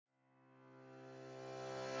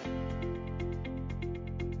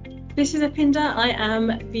This is Apinda. I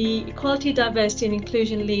am the Equality, Diversity and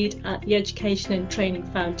Inclusion Lead at the Education and Training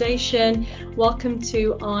Foundation. Welcome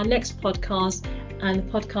to our next podcast, and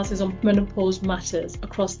the podcast is on menopause matters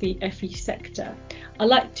across the FE sector. I'd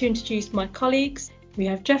like to introduce my colleagues. We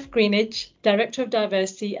have Jeff Greenidge, Director of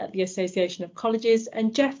Diversity at the Association of Colleges,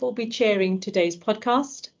 and Jeff will be chairing today's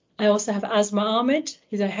podcast. I also have Asma Ahmed,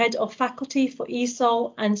 who's a Head of Faculty for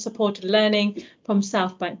ESOL and Supported Learning from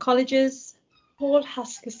Southbank Colleges. Paul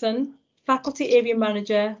Huskisson, Faculty Area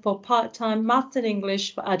Manager for Part-Time Maths and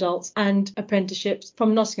English for Adults and Apprenticeships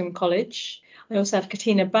from Nottingham College. I also have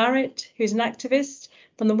Katina Barrett, who's an activist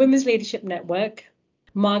from the Women's Leadership Network.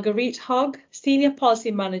 Marguerite Hogg, Senior Policy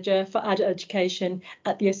Manager for Adult Education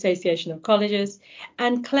at the Association of Colleges,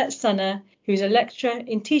 and Colette Sunner, who's a lecturer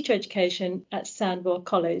in teacher education at Sandwell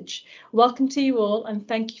College. Welcome to you all, and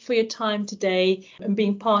thank you for your time today and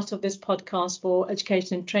being part of this podcast for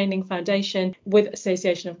Education and Training Foundation with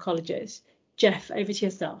Association of Colleges. Jeff, over to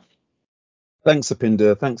yourself. Thanks,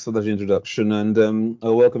 Apinda. Thanks for that introduction, and I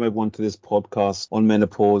welcome everyone to this podcast on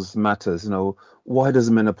menopause matters. Why does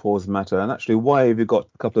menopause matter? And actually, why have you got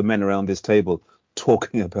a couple of men around this table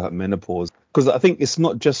talking about menopause? Because I think it's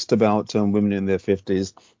not just about women in their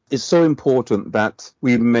 50s. It's so important that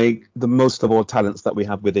we make the most of all talents that we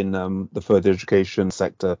have within the further education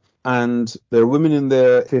sector. And there are women in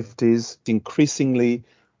their 50s. Increasingly,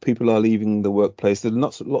 people are leaving the workplace. There are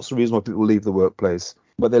lots of reasons why people leave the workplace,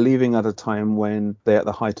 but they're leaving at a time when they're at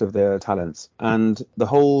the height of their talents. And the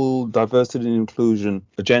whole diversity and inclusion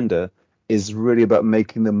agenda is really about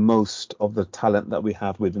making the most of the talent that we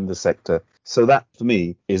have within the sector. So that, for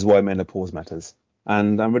me, is why menopause matters.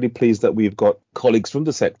 And I'm really pleased that we've got colleagues from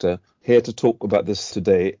the sector here to talk about this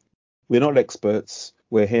today. We're not experts.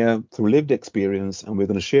 We're here through lived experience, and we're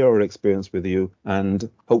going to share our experience with you. And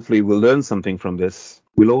hopefully we'll learn something from this.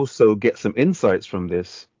 We'll also get some insights from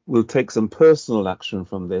this. We'll take some personal action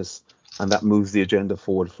from this, and that moves the agenda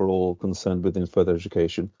forward for all concerned within further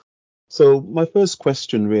education. So my first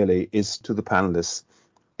question really is to the panelists.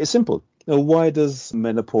 It's simple. Why does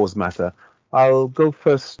menopause matter? I'll go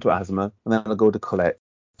first to Asma, and then I'll go to Colette.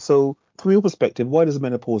 So from your perspective, why does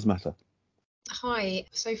menopause matter? Hi.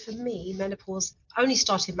 So for me, menopause only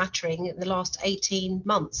started mattering in the last 18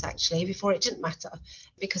 months, actually. Before it didn't matter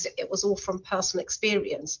because it was all from personal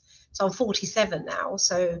experience. So I'm 47 now.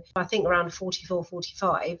 So I think around 44,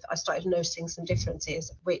 45, I started noticing some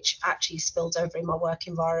differences, which actually spilled over in my work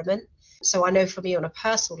environment. So I know for me on a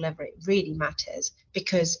personal level, it really matters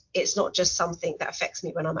because it's not just something that affects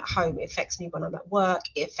me when I'm at home. It affects me when I'm at work.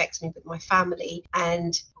 It affects me with my family.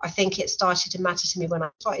 And I think it started to matter to me when I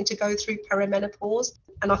started to go through perimenopause.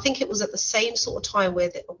 And I think it was at the same sort of time where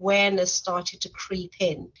the awareness started to creep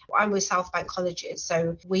in. I'm with Southbank Colleges,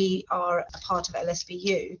 so we are a part of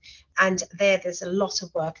LSBU. And there's a lot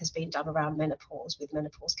of work has been done around menopause with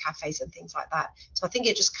menopause cafes and things like that. So I think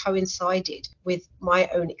it just coincided with my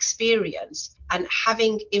own experience and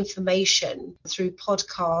having information through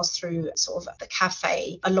podcasts, through sort of the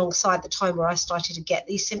cafe, alongside the time where I started to get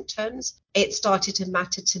these symptoms. It started to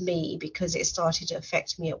matter to me because it started to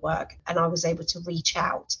affect me at work, and I was able to reach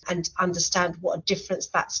out and understand what a difference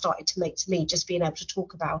that started to make to me, just being able to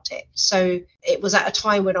talk about it. So it was at a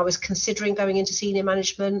time when I was considering going into senior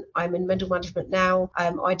management. I'm in middle management now.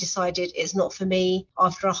 I decided it's not for me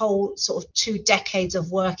after a whole sort of 2 decades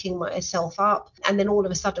of working myself up, and then all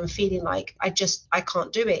of a sudden feeling like I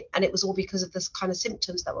can't do it. And it was all because of this kind of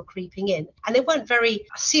symptoms that were creeping in, and they weren't very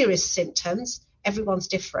serious symptoms. Everyone's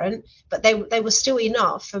different, but they were still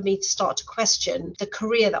enough for me to start to question the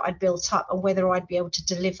career that I'd built up and whether I'd be able to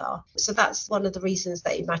deliver. So that's one of the reasons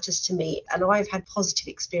that it matters to me. And I've had positive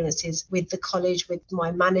experiences with the college, with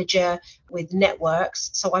my manager, with networks.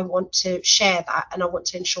 So I want to share that, and I want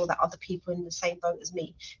to ensure that other people in the same boat as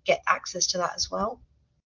me get access to that as well.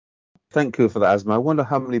 Thank you for that, Asma. I wonder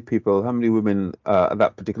how many women at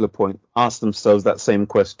that particular point ask themselves that same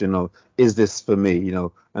question, is this for me,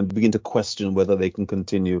 and begin to question whether they can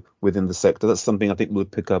continue within the sector. That's something I think we'll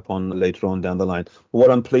pick up on later on down the line. But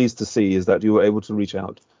what I'm pleased to see is that you were able to reach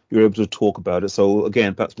out. You were able to talk about it. So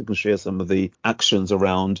again, perhaps we can share some of the actions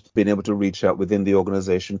around being able to reach out within the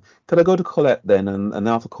organisation. Could I go to Colette then, and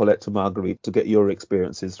after Colette to Marguerite to get your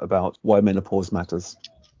experiences about why menopause matters?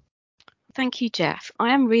 Thank you, Jeff.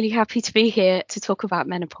 I am really happy to be here to talk about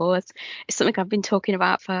menopause. It's something I've been talking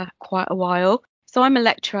about for quite a while. So I'm a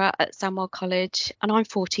lecturer at Sandwell College and I'm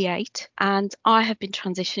 48, and I have been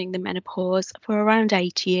transitioning the menopause for around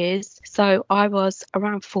 8 years. So I was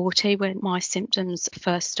around 40 when my symptoms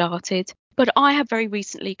first started. But I have very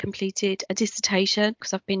recently completed a dissertation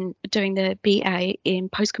because I've been doing the BA in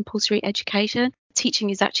post-compulsory education. Teaching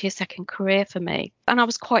is actually a second career for me. And I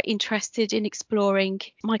was quite interested in exploring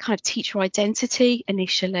my kind of teacher identity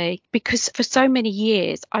initially, because for so many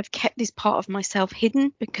years I've kept this part of myself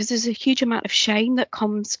hidden, because there's a huge amount of shame that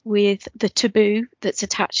comes with the taboo that's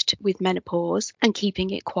attached with menopause and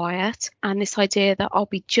keeping it quiet. And this idea that I'll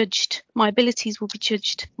be judged, my abilities will be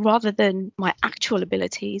judged rather than my actual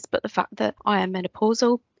abilities, but the fact that I am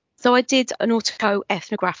menopausal. So I did an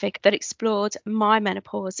autoethnographic that explored my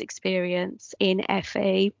menopause experience in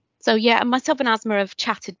FE. So yeah, and myself and Asma have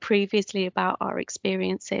chatted previously about our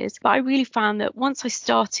experiences, but I really found that once I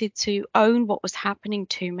started to own what was happening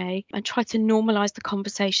to me and try to normalise the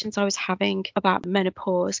conversations I was having about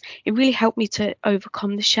menopause, it really helped me to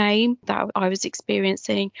overcome the shame that I was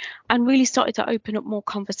experiencing and really started to open up more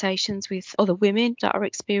conversations with other women that are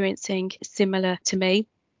experiencing similar to me.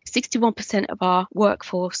 61% of our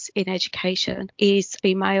workforce in education is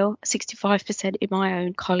female, 65% in my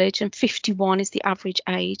own college, and 51 is the average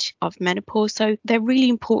age of menopause. So they're really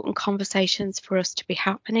important conversations for us to be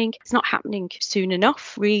happening. It's not happening soon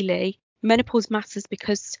enough, really. Menopause matters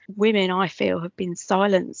because women, I feel, have been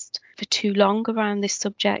silenced for too long around this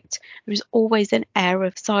subject. There is always an air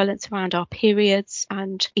of silence around our periods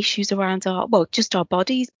and issues around just our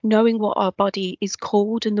bodies, knowing what our body is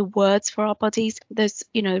called and the words for our bodies. There's,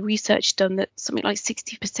 research done that something like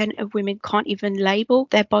 60% of women can't even label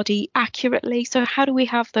their body accurately. So how do we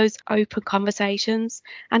have those open conversations?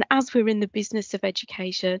 And as we're in the business of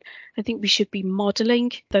education, I think we should be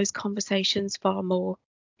modelling those conversations far more.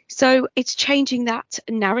 So it's changing that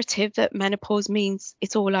narrative that menopause means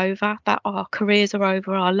it's all over, that our careers are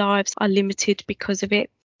over, our lives are limited because of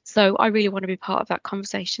it. So I really want to be part of that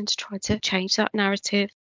conversation to try to change that narrative.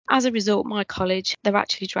 As a result, my college, they're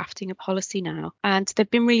actually drafting a policy now, and they've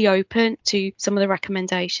been really open to some of the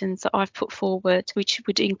recommendations that I've put forward, which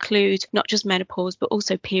would include not just menopause, but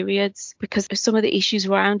also periods, because some of the issues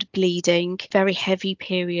around bleeding, very heavy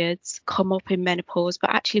periods come up in menopause, but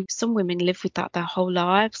actually some women live with that their whole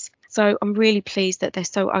lives. So I'm really pleased that they're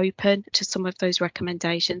so open to some of those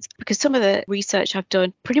recommendations, because some of the research I've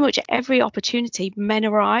done, pretty much at every opportunity, men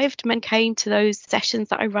came to those sessions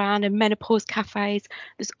that I ran and menopause cafes.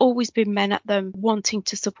 There's always been men at them wanting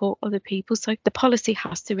to support other people. So the policy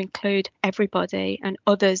has to include everybody and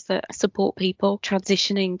others that support people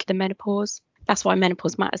transitioning the menopause. That's why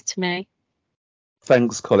menopause matters to me.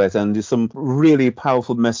 Thanks, Colette. And there's some really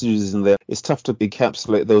powerful messages in there. It's tough to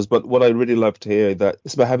encapsulate those, but what I really love to hear is that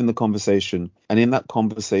it's about having the conversation, and in that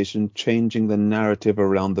conversation, changing the narrative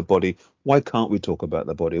around the body. Why can't we talk about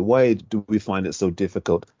the body? Why do we find it so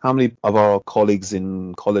difficult? How many of our colleagues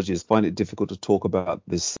in colleges find it difficult to talk about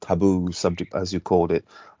this taboo subject, as you called it?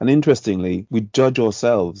 And interestingly, we judge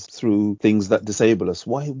ourselves through things that disable us.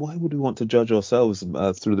 Why would we want to judge ourselves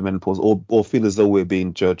through the menopause, or feel as though we're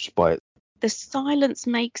being judged by it? The silence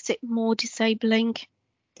makes it more disabling.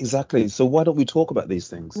 Exactly. So why don't we talk about these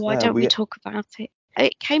things? Why don't we talk about it?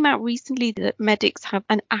 It came out recently that medics have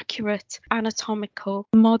an accurate anatomical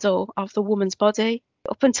model of the woman's body.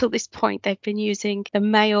 Up until this point, they've been using the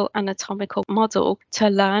male anatomical model to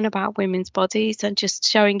learn about women's bodies and just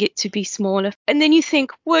showing it to be smaller. And then you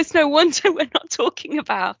think, well, it's no wonder we're not talking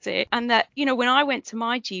about it. And that, when I went to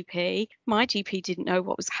my GP didn't know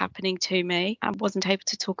what was happening to me and wasn't able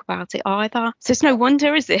to talk about it either. So it's no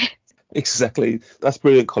wonder, is it? Exactly. That's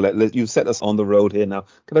brilliant, Colette. You've set us on the road here now.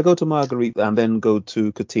 Can I go to Marguerite and then go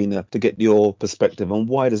to Katina to get your perspective on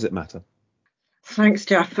why does it matter? Thanks,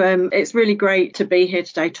 Jeff. It's really great to be here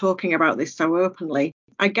today talking about this so openly.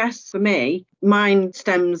 I guess for me, mine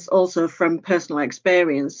stems also from personal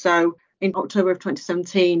experience. So in October of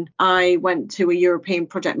 2017, I went to a European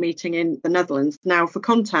project meeting in the Netherlands. Now, for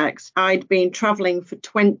context, I'd been travelling for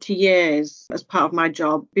 20 years as part of my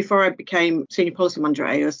job. Before I became Senior Policy Manager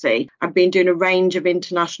at AOC, I'd been doing a range of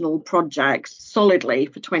international projects solidly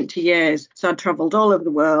for 20 years. So I'd travelled all over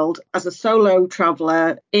the world as a solo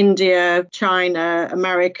traveller, India, China,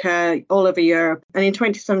 America, all over Europe. And in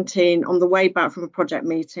 2017, on the way back from a project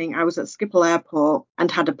meeting, I was at Schiphol Airport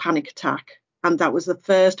and had a panic attack. And that was the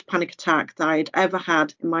first panic attack that I'd ever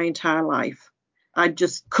had in my entire life. I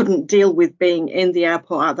just couldn't deal with being in the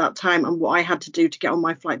airport at that time and what I had to do to get on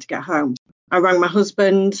my flight to get home. I rang my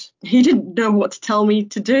husband. He didn't know what to tell me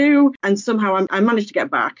to do. And somehow I managed to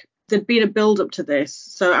get back. There'd been a build up to this.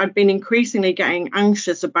 So I'd been increasingly getting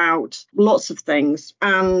anxious about lots of things,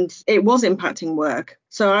 and it was impacting work.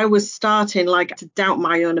 So I was starting to doubt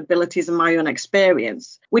my own abilities and my own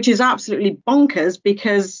experience, which is absolutely bonkers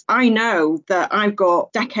because I know that I've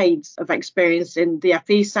got decades of experience in the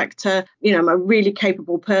FE sector. I'm a really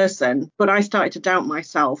capable person, but I started to doubt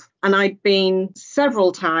myself. And I'd been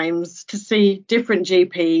several times to see different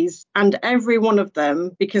GPs, and every one of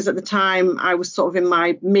them, because at the time I was sort of in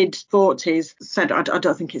my mid-40s, said, I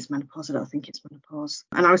don't think it's menopause, I don't think it's menopause.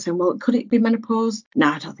 And I was saying, well, could it be menopause? No,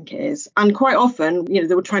 I don't think it is. And quite often,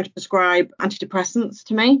 they were trying to prescribe antidepressants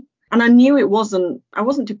to me. And I knew I wasn't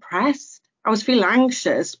depressed. I was feeling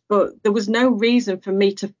anxious, but there was no reason for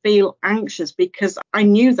me to feel anxious because I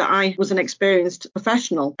knew that I was an experienced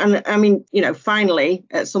professional. And I mean, finally,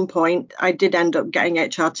 at some point, I did end up getting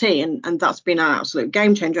HRT, and that's been an absolute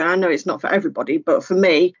game changer. And I know it's not for everybody, but for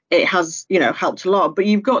me, it has, helped a lot. But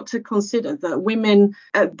you've got to consider that women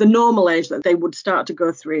at the normal age that they would start to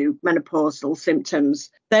go through menopausal symptoms,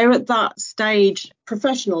 they're at that stage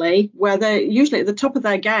professionally where they're usually at the top of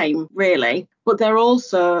their game, really. But they're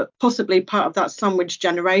also possibly part of that sandwich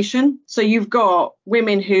generation. So you've got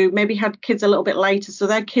women who maybe had kids a little bit later. So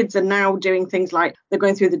their kids are now doing things like they're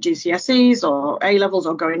going through the GCSEs or A-levels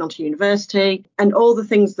or going on to university, and all the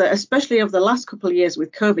things that, especially over the last couple of years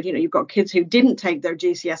with COVID, you've got kids who didn't take their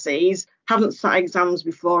GCSEs, haven't sat exams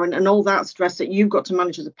before, and all that stress that you've got to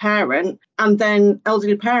manage as a parent, and then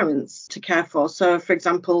elderly parents to care for. So, for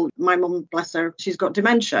example, my mum, bless her, she's got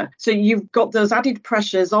dementia. So you've got those added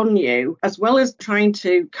pressures on you, as well as trying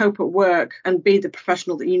to cope at work and be the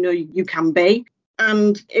professional that you can be.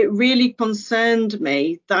 And it really concerned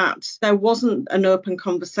me that there wasn't an open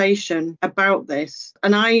conversation about this.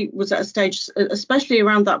 And I was at a stage, especially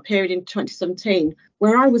around that period in 2017,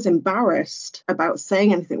 where I was embarrassed about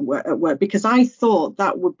saying anything at work because I thought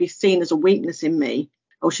that would be seen as a weakness in me.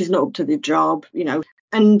 Oh, she's not up to the job,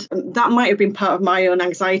 And that might have been part of my own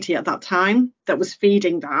anxiety at that time that was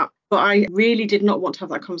feeding that. But I really did not want to have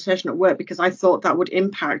that conversation at work because I thought that would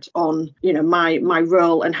impact on, my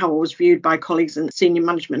role and how I was viewed by colleagues and senior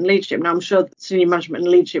management and leadership. And I'm sure that senior management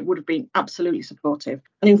and leadership would have been absolutely supportive.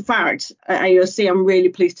 And in fact, at AOC, I'm really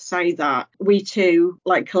pleased to say that we too,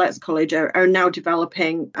 like Colette's college, are now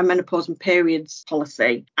developing a menopause and periods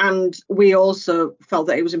policy. And we also felt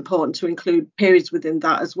that it was important to include periods within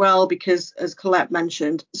that as well, because as Colette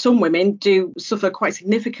mentioned, some women do suffer quite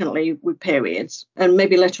significantly with periods. And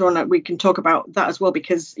maybe later on we can talk about that as well,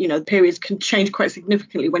 because periods can change quite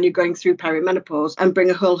significantly when you're going through perimenopause and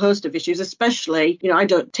bring a whole host of issues, especially, I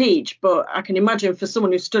don't teach, but I can imagine for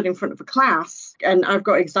someone who stood in front of a class, and I've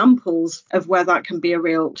got examples of where that can be a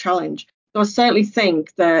real challenge. So I certainly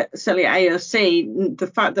think that, certainly at AOC, the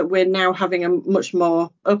fact that we're now having a much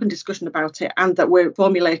more open discussion about it, and that we're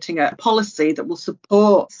formulating a policy that will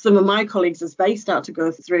support some of my colleagues as they start to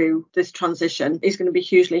go through this transition, is going to be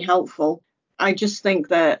hugely helpful. I just think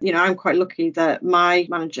that, I'm quite lucky that my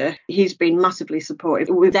manager, he's been massively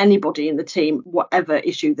supportive with anybody in the team, whatever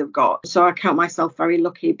issue they've got. So I count myself very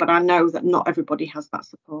lucky, but I know that not everybody has that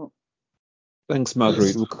support. Thanks,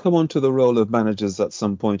 Marguerite. We'll come on to the role of managers at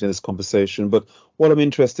some point in this conversation, but what I'm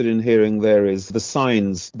interested in hearing there is the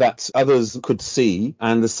signs that others could see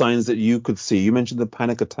and the signs that you could see. You mentioned the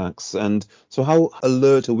panic attacks, and so how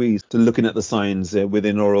alert are we to looking at the signs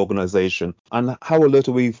within our organisation, and how alert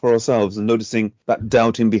are we for ourselves and noticing that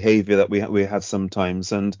doubting behaviour that we have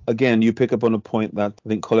sometimes? And again, you pick up on a point that I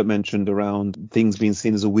think Colette mentioned around things being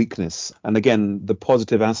seen as a weakness, and again, the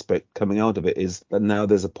positive aspect coming out of it is that now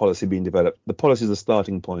there's a policy being developed. The policy is a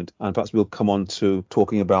starting point, and perhaps we'll come on to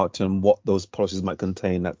talking about what those policies might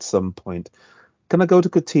contain at some point. Can I go to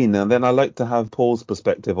Katina, and then I'd like to have Paul's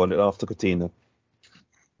perspective on it after Katina.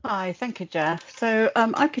 Hi, thank you, Jeff. So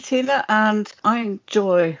I'm Katina, and I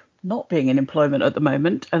enjoy not being in employment at the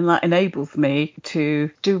moment, and that enables me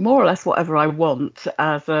to do more or less whatever I want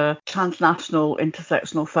as a transnational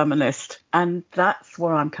intersectional feminist, and that's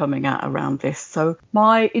where I'm coming at around this. So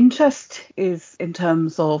my interest is in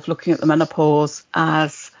terms of looking at the menopause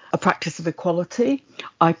as a practice of equality.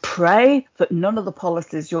 I pray that none of the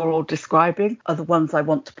policies you're all describing are the ones I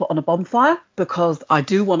want to put on a bonfire, because I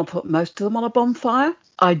do want to put most of them on a bonfire.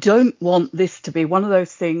 I don't want this to be one of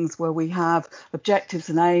those things where we have objectives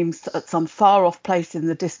and aims at some far off place in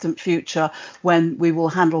the distant future when we will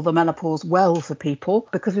handle the menopause well for people,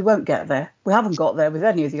 because we won't get there. We haven't got there with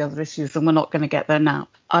any of the other issues, and we're not going to get there now.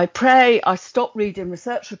 I pray I stop reading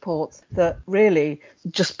research reports that really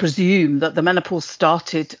just presume that the menopause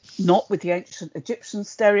started not with the ancient Egyptians conception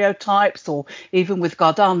stereotypes, or even with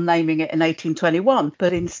Gardan naming it in 1821.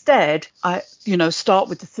 But instead, I start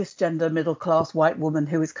with the cisgender middle-class white woman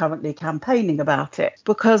who is currently campaigning about it,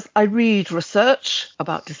 because I read research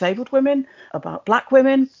about disabled women, about black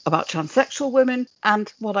women, about transsexual women,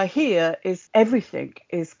 and what I hear is everything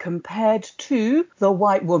is compared to the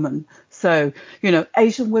white woman. So,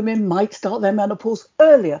 Asian women might start their menopause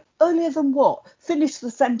earlier. Earlier than what? Finish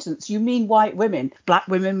the sentence. You mean white women. Black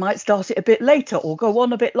women might start it a bit later or go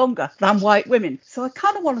on a bit longer than white women. So I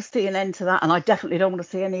kind of want to see an end to that. And I definitely don't want to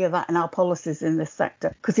see any of that in our policies in this sector,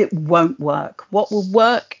 because it won't work. What will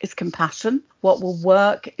work is compassion. What will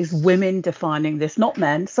work is women defining this, not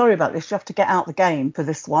men. Sorry about this. You have to get out the game for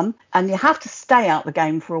this one. And you have to stay out the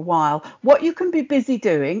game for a while. What you can be busy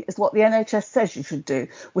doing is what the NHS says you should do,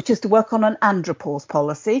 which is to work on an andropause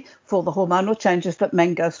policy for the hormonal changes that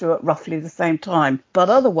men go through at roughly the same time. But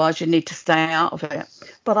otherwise, you need to stay out of it.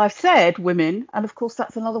 But I've said women, and of course,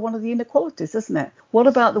 that's another one of the inequalities, isn't it? What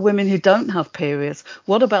about the women who don't have periods?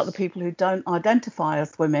 What about the people who don't identify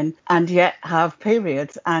as women and yet have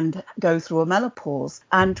periods and go through a menopause?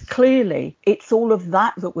 And clearly, it's all of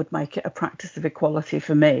that that would make it a practice of equality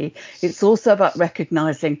for me. It's also about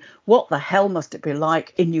recognising what the hell must it be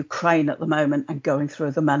like in Ukraine at the moment and going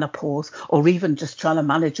through the menopause, or even just trying to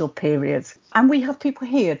manage your periods. And we have people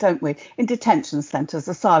here, don't we, in detention centres,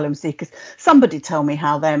 asylum seekers. Somebody tell me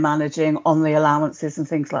how they're managing on the allowances and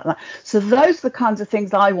things like that. So those are the kinds of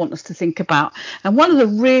things I want us to think about. And one of the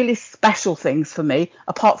really special things for me,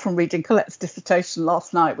 apart from reading Colette's dissertation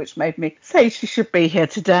last night, which made me say she should be here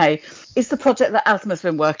today, is the project that Asma's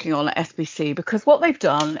been working on at SBC, because what they've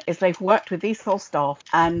done is they've worked with ESOL staff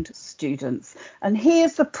and students. And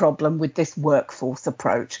here's the problem with this workforce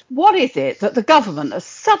approach. What is it that the government has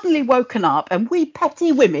suddenly woken up, and we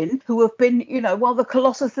petty women who have been, while the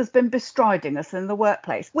Colossus has been bestriding us in the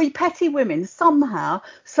workplace, we petty women somehow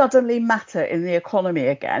suddenly matter in the economy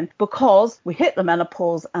again, because we hit the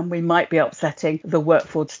menopause and we might be upsetting the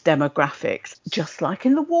workforce demographics, just like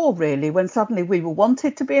in the war, really, when suddenly we were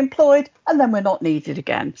wanted to be employed and then we're not needed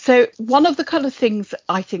again. So one of the kind of things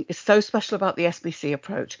I think is so special about the SBC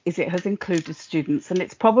approach is it has included students, and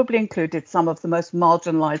it's probably included some of the most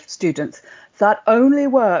marginalised students. That only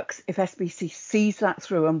works if SBC sees that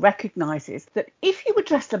through and recognises that if you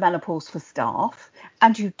address the menopause for staff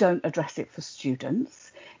and you don't address it for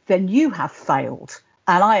students, then you have failed.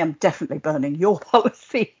 And I am definitely burning your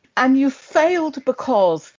policy. And you failed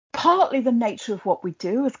because partly the nature of what we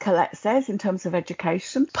do, as Colette says, in terms of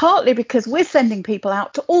education, partly because we're sending people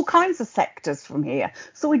out to all kinds of sectors from here.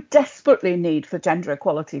 So we desperately need for gender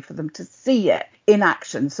equality for them to see it in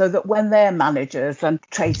action, so that when they're managers and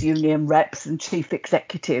trade union reps and chief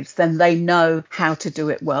executives, then they know how to do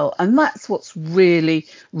it well. And that's what's really,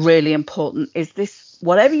 really important, is this,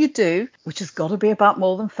 whatever you do, which has got to be about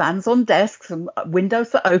more than fans on desks and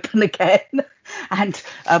windows that open again and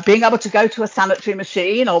being able to go to a sanitary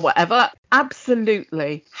machine or whatever,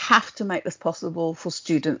 absolutely have to make this possible for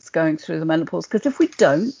students going through the menopause. Because if we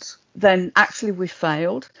don't, then actually we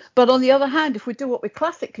failed. But on the other hand, if we do what we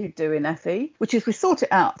classically do in FE, which is we sort it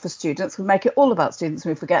out for students, we make it all about students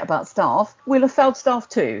and we forget about staff, we'll have failed staff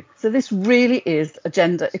too. So this really is a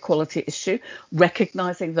gender equality issue,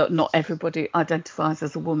 recognising that not everybody identifies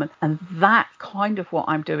as a woman. And that's kind of what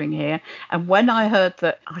I'm doing here. And when I heard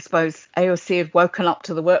that, I suppose, AOC had woken up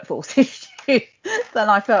to the workforce issue, then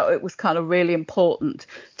I felt it was kind of really important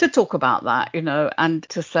to talk about that, and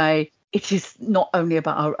to say, it is not only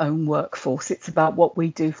about our own workforce, it's about what we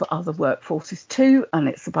do for other workforces too, and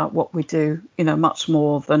it's about what we do, much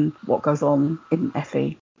more than what goes on in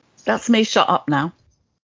FE. That's me, shut up now.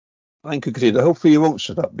 Thank you, Katrina. Hopefully you won't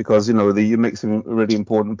shut up, because, you make some really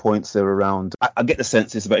important points there around, I get the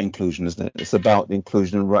sense it's about inclusion, isn't it? It's about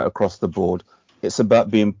inclusion right across the board. It's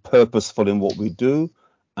about being purposeful in what we do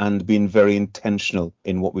and being very intentional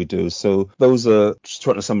in what we do. So those are, just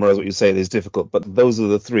trying to summarize what you say, is difficult, but those are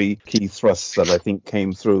the three key thrusts that I think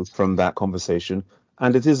came through from that conversation.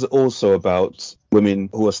 And it is also about women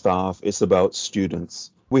who are staff. It's about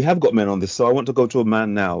students. We have got men on this, so I want to go to a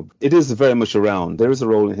man now. It is very much around. There is a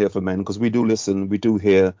role in here for men, because we do listen, we do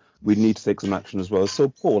hear, we need to take some action as well. So,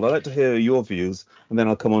 Paul, I'd like to hear your views, and then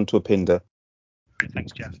I'll come on to Apinda.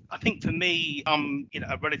 Thanks, Jeff. I think for me, I'm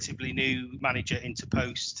a relatively new manager into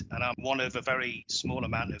post, and I'm one of a very small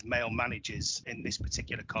amount of male managers in this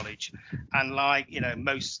particular college. And like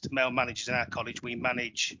most male managers in our college, we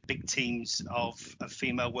manage big teams of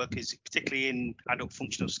female workers, particularly in adult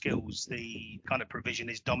functional skills. The kind of provision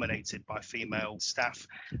is dominated by female staff.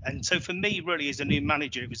 And so for me, really, as a new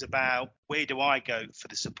manager, it was about, where do I go for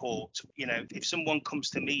the support? If someone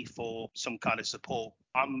comes to me for some kind of support,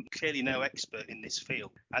 I'm clearly no expert in this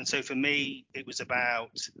field. And so for me, it was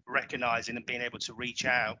about recognizing and being able to reach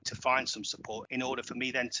out to find some support in order for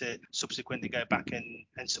me then to subsequently go back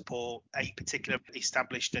and support a particular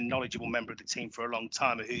established and knowledgeable member of the team for a long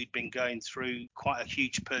time who'd been going through quite a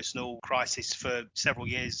huge personal crisis for several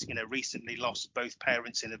years, recently lost both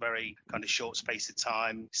parents in a very kind of short space of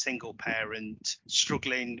time, single parent,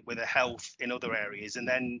 struggling with her health in other areas. And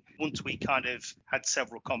then once we kind of had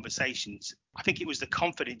several conversations, I think it was the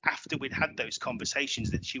confidence after we'd had those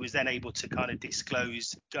conversations that she was then able to kind of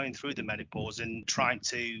disclose going through the menopause and trying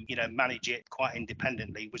to, manage it quite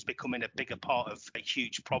independently was becoming a bigger part of a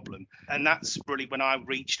huge problem. And that's really when I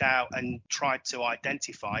reached out and tried to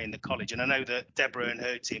identify in the college. And I know that Deborah and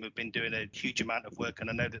her team have been doing a huge amount of work, and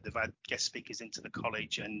I know that they've had guest speakers into the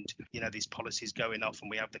college and, these policies going off,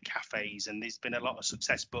 and we have the cafes, and there's been a lot of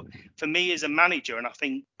success. But for me as a manager, and I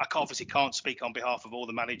think I obviously can't speak on behalf of all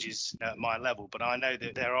the managers at my level, but I know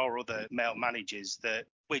that there are other male managers that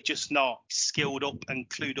we're just not skilled up and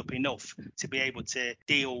clued up enough to be able to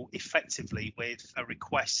deal effectively with a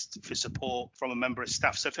request for support from a member of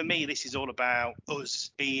staff. So for me, this is all about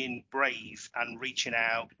us being brave and reaching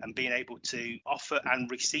out and being able to offer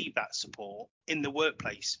and receive that support in the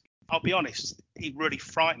workplace. I'll be honest, it really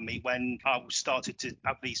frightened me when I started to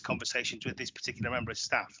have these conversations with this particular member of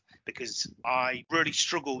staff, because I really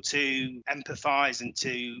struggled to empathise and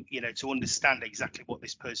to understand exactly what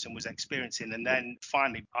this person was experiencing. And then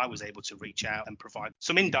finally, I was able to reach out and provide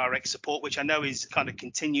some indirect support, which I know is kind of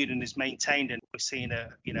continued and is maintained. And we're seeing a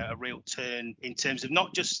real turn in terms of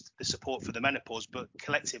not just the support for the menopause, but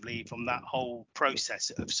collectively from that whole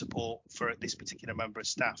process of support for this particular member of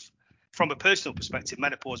staff. From a personal perspective,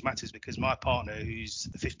 menopause matters because my partner, who's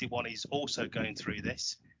 51, is also going through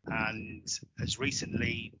this and has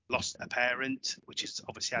recently lost a parent, which has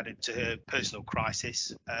obviously added to her personal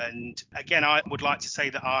crisis. And again, I would like to say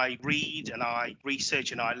that I read and I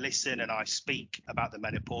research and I listen and I speak about the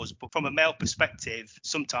menopause. But from a male perspective,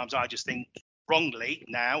 sometimes I just think, wrongly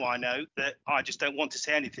now I know, that I just don't want to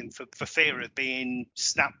say anything for fear of being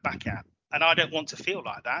snapped back at. And I don't want to feel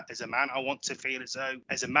like that as a man. I want to feel as though,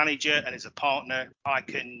 as a manager and as a partner, I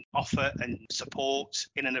can offer and support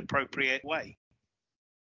in an appropriate way.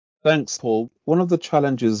 Thanks, Paul. One of the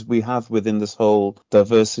challenges we have within this whole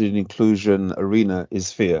diversity and inclusion arena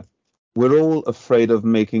is fear. We're all afraid of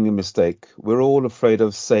making a mistake. We're all afraid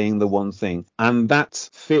of saying the one thing. And that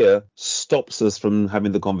fear stops us from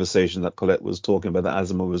having the conversation that Colette was talking about, that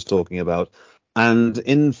Azima was talking about. And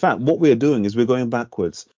in fact, what we're doing is we're going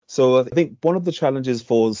backwards. So I think one of the challenges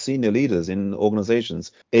for senior leaders in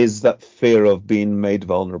organizations is that fear of being made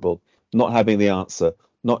vulnerable, not having the answer,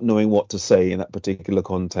 not knowing what to say in that particular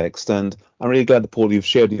context. And I'm really glad that, Paul, you've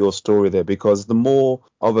shared your story there, because the more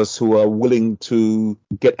of us who are willing to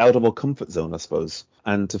get out of our comfort zone, I suppose,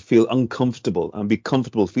 and to feel uncomfortable and be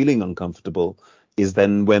comfortable feeling uncomfortable, is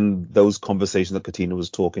then when those conversations that Katina was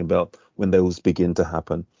talking about, when those begin to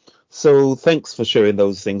happen. So thanks for sharing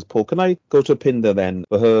those things, Paul. Can I go to Pinda then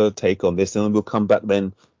for her take on this, and then we'll come back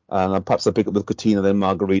then, and perhaps I'll pick up with Katina, then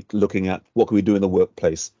Marguerite, looking at what can we do in the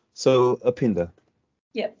workplace. So, Pinda.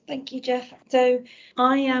 Yep, thank you, Jeff. So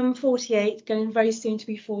I am 48, going very soon to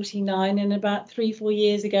be 49, and about 3-4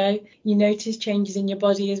 years ago, you notice changes in your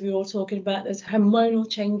body, as we were all talking about. There's hormonal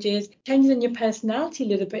changes in your personality a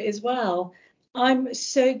little bit as well. I'm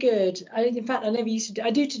so good. In fact, I never used to do,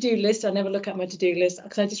 I do to-do lists. I never look at my to-do list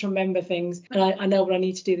because I just remember things and I know what I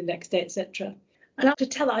need to do the next day, etc. And I have to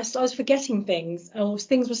tell that I was forgetting things, or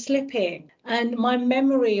things were slipping. And my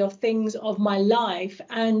memory of things of my life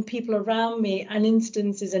and people around me and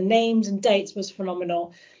instances and names and dates was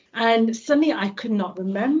phenomenal. And suddenly I could not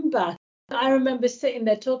remember. I remember sitting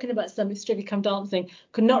there talking about something, Strictly Come Dancing,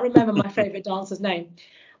 could not remember my favourite dancer's name.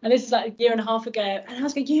 And this is like a year and a half ago. And I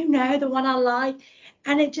was going, the one I like.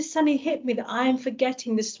 And it just suddenly hit me that I am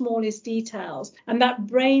forgetting the smallest details. And that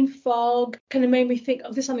brain fog kind of made me think,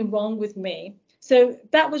 there's something wrong with me. So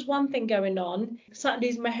that was one thing going on. I started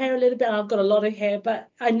losing my hair a little bit. I've got a lot of hair, but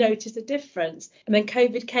I noticed a difference. And then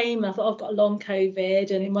COVID came. And I thought, I've got a long COVID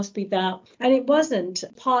and it must be that. And it wasn't,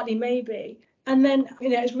 partly maybe. And then,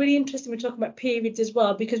 it's really interesting we're talking about periods as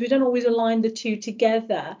well, because we don't always align the two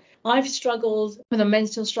together. I've struggled with a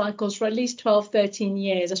menstrual cycles for at least 12, 13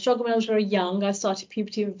 years. I struggled when I was very young. I started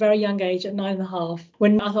puberty at a very young age, at 9.5,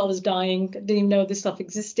 when I thought I was dying, didn't even know this stuff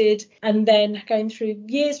existed. And then going through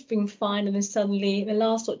years of being fine, and then suddenly in the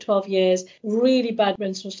last 12 years, really bad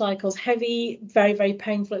menstrual cycles, heavy, very, very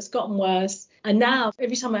painful. It's gotten worse. And now,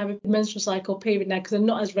 every time I have a menstrual cycle period now, because they're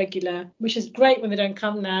not as regular, which is great when they don't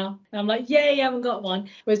come now, and I'm like, yay, I haven't got one.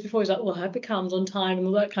 Whereas before, it's like, well, I hope it comes on time and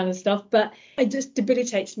all that kind of stuff. But it just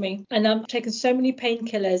debilitates me. And I've taken so many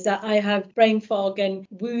painkillers that I have brain fog and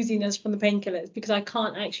wooziness from the painkillers because I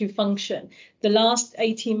can't actually function. The last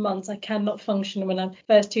 18 months, I cannot function when I'm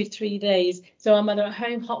first 2 to 3 days. So I'm either at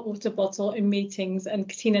home, hot water bottle in meetings, and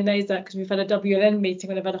Katina knows that because we've had a WLN meeting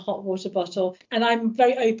when I've had a hot water bottle. And I'm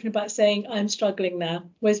very open about saying I'm struggling now.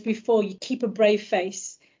 Whereas before, you keep a brave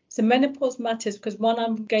face. So menopause matters because one,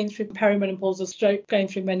 I'm going through perimenopause or stroke, going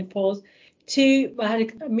through menopause. 2, I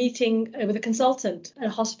had a meeting with a consultant at a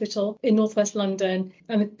hospital in northwest London,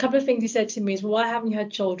 and a couple of things he said to me is, well, why haven't you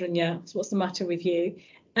had children yet? So what's the matter with you?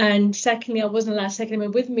 And secondly, I wasn't allowed to take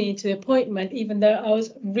anyone with me to the appointment, even though I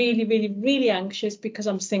was really, really, really anxious because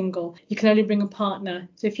I'm single. You can only bring a partner.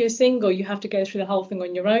 So if you're single, you have to go through the whole thing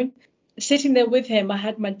on your own. Sitting there with him, I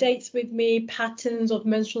had my dates with me, patterns of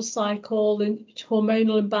menstrual cycle and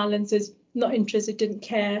hormonal imbalances, not interested, didn't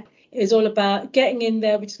care. It was all about getting in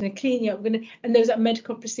there, we're just going to clean you up. And there was that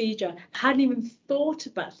medical procedure. I hadn't even thought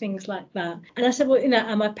about things like that. And I said, well,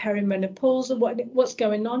 am I perimenopausal? What's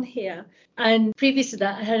going on here? And previous to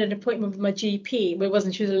that, I had an appointment with my GP where it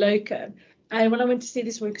wasn't, she was a locum. And when I went to see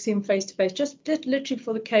this woman, see him face to face, just literally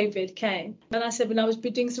before the COVID came. And I said, when I was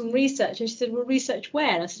doing some research, and she said, well, research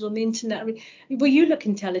where? And I said, on the internet. Well, you look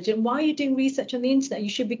intelligent. Why are you doing research on the internet? You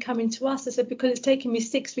should be coming to us. I said, because it's taken me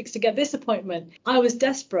 6 weeks to get this appointment. I was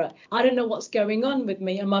desperate. I don't know what's going on with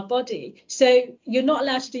me and my body. So you're not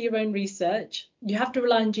allowed to do your own research. You have to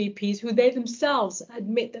rely on GPs who they themselves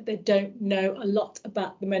admit that they don't know a lot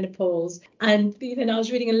about the menopause. And I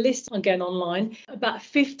was reading a list again online about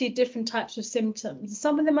 50 different types of symptoms.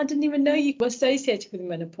 Some of them I didn't even know you were associated with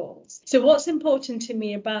menopause. So what's important to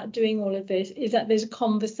me about doing all of this is that there's a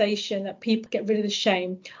conversation, that people get rid of the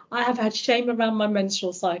shame. I have had shame around my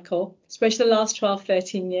menstrual cycle, especially the last 12,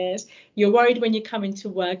 13 years. You're worried when you come into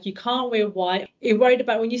work, you can't wear white. You're worried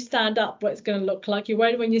about when you stand up what it's going to look like. You're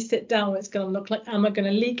worried when you sit down what it's going to look like. Am I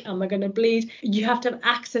going to leak? Am I going to bleed? You have to have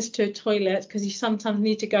access to a toilet because you sometimes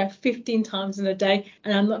need to go 15 times in a day.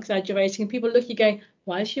 And I'm not exaggerating. And people look at you going,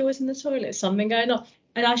 why is she always in the toilet? Something going on.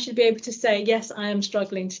 And I should be able to say, yes, I am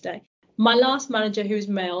struggling today. My last manager, who was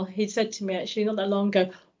male, he said to me actually not that long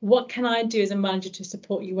ago, what can I do as a manager to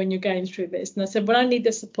support you when you're going through this? And I said, well, I need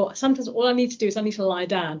the support. Sometimes all I need to do is I need to lie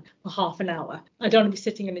down for half an hour. I don't want to be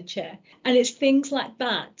sitting in a chair. And it's things like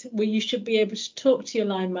that where you should be able to talk to your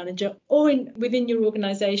line manager or within your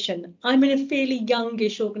organisation. I'm in a fairly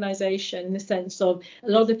youngish organisation in the sense of a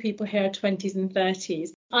lot of the people here are 20s and 30s.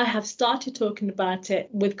 I have started talking about it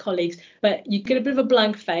with colleagues, but you get a bit of a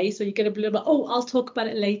blank face or you get a bit of a, oh, I'll talk about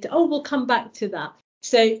it later. Oh, we'll come back to that.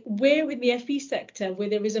 So we're in the FE sector where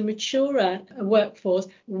there is a maturer workforce.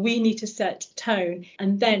 We need to set tone,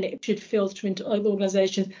 and then it should filter into other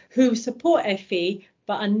organisations who support FE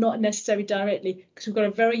but are not necessarily directly, because we've got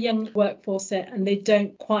a very young workforce there and they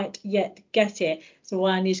don't quite yet get it. So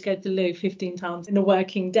why I need to go to the loo 15 times in a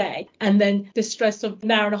working day, and then the stress of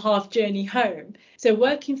an hour and a half journey home. So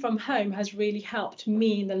working from home has really helped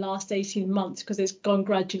me in the last 18 months because it's gone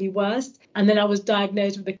gradually worse. And then I was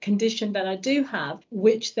diagnosed with a condition that I do have,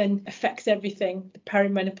 which then affects everything, the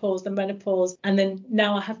perimenopause, the menopause. And then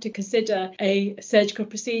now I have to consider a surgical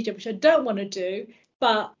procedure, which I don't want to do.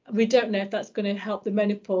 But we don't know if that's going to help the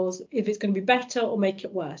menopause, if it's going to be better or make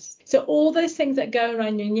it worse. So all those things that go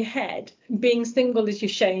around in your head, being single is you're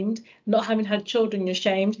shamed, not having had children, you're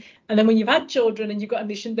shamed. And then when you've had children and you've got a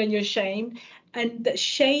condition, then you're shamed. And the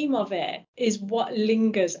shame of it is what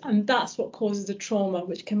lingers. And that's what causes the trauma,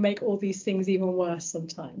 which can make all these things even worse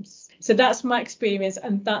sometimes. So that's my experience.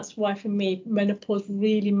 And that's why, for me, menopause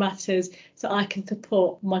really matters, so I can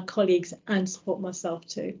support my colleagues and support myself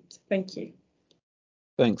too. So thank you.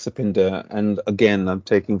 Thanks, Apinda. And again, I'm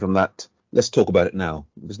taking from that, let's talk about it now.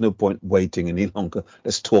 There's no point waiting any longer.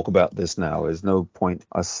 Let's talk about this now. There's no point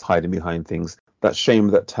us hiding behind things. That shame,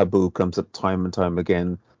 that taboo comes up time and time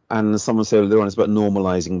again. And someone said earlier on, it's about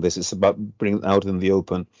normalizing this. It's about bringing it out in the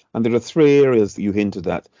open. And there are 3 areas that you hinted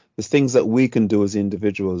at. There's things that we can do as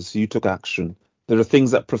individuals. You took action. There are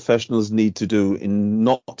things that professionals need to do in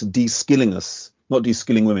not de-skilling us, not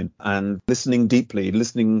de-skilling women, and listening deeply,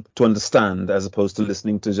 listening to understand as opposed to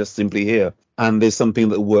listening to just simply hear. And there's something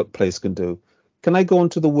that the workplace can do. Can I go on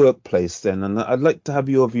to the workplace then? And I'd like to have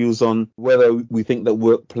your views on whether we think that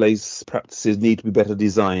workplace practices need to be better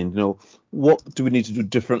designed. What do we need to do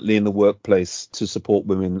differently in the workplace to support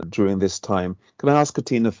women during this time? Can I ask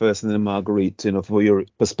Katina first and then Marguerite, for your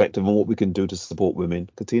perspective on what we can do to support women?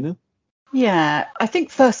 Katina? Yeah, I think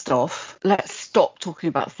first off, let's stop talking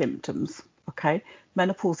about symptoms. Okay,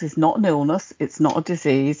 menopause is not an illness, it's not a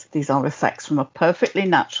disease. These are effects from a perfectly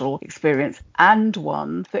natural experience and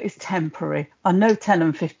one that is temporary. I know 10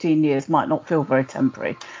 and 15 years might not feel very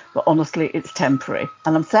temporary, but honestly, it's temporary.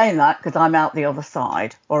 And I'm saying that because I'm out the other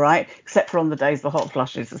side, all right, except for on the days the hot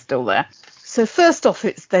flushes are still there. So first off,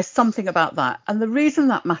 there's something about that. And the reason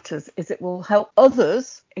that matters is it will help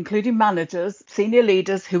others, including managers, senior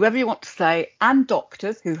leaders, whoever you want to say, and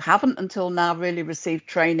doctors who haven't until now really received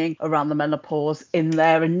training around the menopause in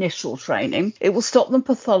their initial training. It will stop them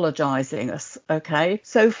pathologizing us, okay?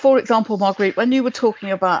 So for example, Marguerite, when you were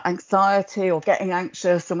talking about anxiety or getting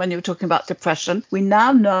anxious and when you were talking about depression, we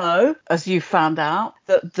now know, as you found out,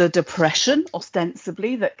 that the depression,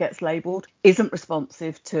 ostensibly, that gets labelled isn't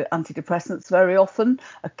responsive to antidepressants very often.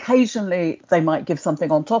 Occasionally, they might give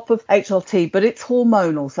something on top of HRT, but it's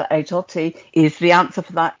hormonal. So HRT is the answer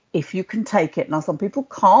for that if you can take it. Now, some people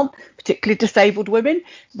can't, particularly disabled women,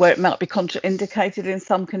 where it might be contraindicated in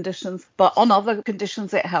some conditions, but on other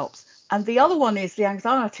conditions, it helps. And the other one is the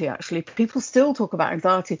anxiety, actually. People still talk about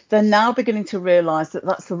anxiety. They're now beginning to realise that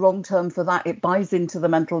that's the wrong term for that. It buys into the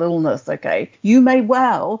mental illness, okay? You may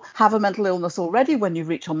well have a mental illness already when you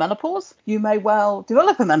reach your menopause. You may well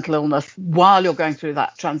develop a mental illness while you're going through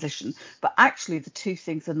that transition. But actually, the two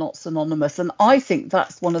things are not synonymous. And I think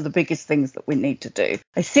that's one of the biggest things that we need to do.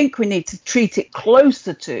 I think we need to treat it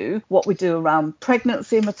closer to what we do around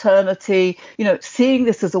pregnancy, maternity, seeing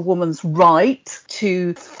this as a woman's right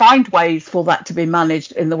to find ways for that to be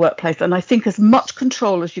managed in the workplace. And I think as much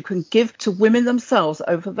control as you can give to women themselves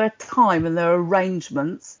over their time and their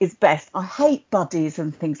arrangements is best. I hate buddies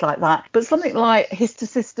and things like that, but something like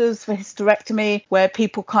histosisters for hysterectomy, where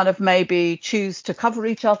people kind of maybe choose to cover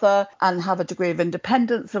each other and have a degree of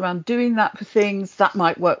independence around doing that for things, that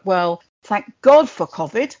might work well. Thank God for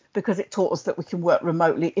COVID, because it taught us that we can work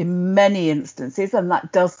remotely in many instances, and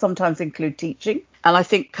that does sometimes include teaching. And I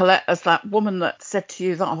think, Colette, as that woman that said to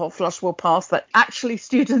you that hot flush will pass, that actually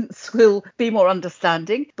students will be more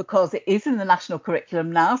understanding because it is in the national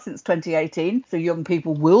curriculum now since 2018. So young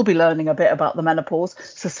people will be learning a bit about the menopause.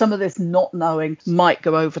 So some of this not knowing might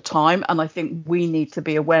go over time. And I think we need to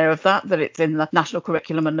be aware of that it's in the national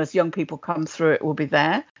curriculum. And as young people come through, it will be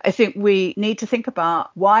there. I think we need to think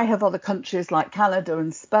about why have other countries like Canada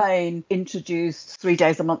and Spain introduced 3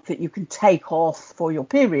 days a month that you can take off for your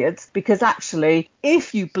periods, because actually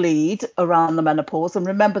if you bleed around the menopause, and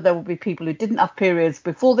remember there will be people who didn't have periods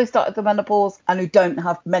before they started the menopause and who don't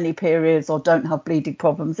have many periods or don't have bleeding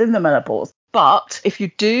problems in the menopause. But if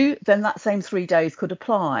you do, then that same 3 days could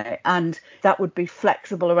apply, and that would be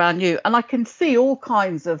flexible around you. And I can see all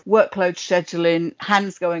kinds of workload scheduling,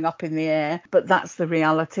 hands going up in the air, but that's the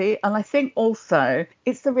reality. And I think also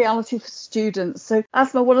it's the reality for students. So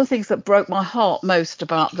Asma, one of the things that broke my heart most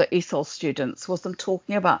about the ESOL students was them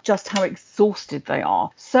talking about just how exhausted they are.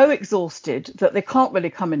 So exhausted that they can't really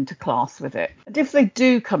come into class with it. And if they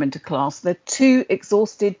do come into class, they're too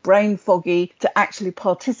exhausted, brain foggy to actually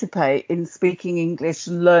participate in speaking English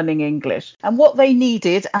and learning English. And what they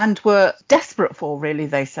needed and were desperate for, really,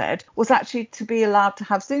 they said, was actually to be allowed to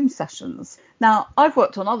have Zoom sessions. Now, I've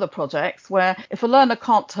worked on other projects where if a learner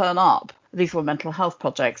can't turn up, these were mental health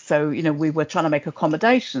projects, so, we were trying to make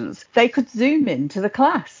accommodations, they could Zoom into the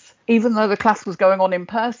class. Even though the class was going on in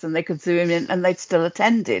person, they could Zoom in and they'd still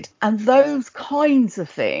attended. And those kinds of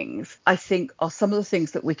things, I think, are some of the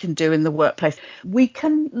things that we can do in the workplace. We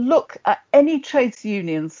can look at any trades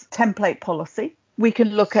union's template policy. We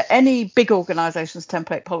can look at any big organisation's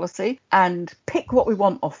template policy and pick what we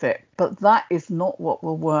want off it. But that is not what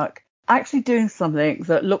will work. Actually doing something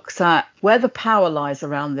that looks at where the power lies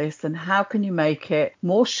around this and how can you make it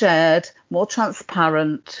more shared, more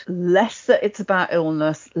transparent, less that it's about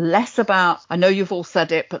illness, less about, I know you've all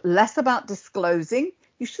said it, but less about disclosing.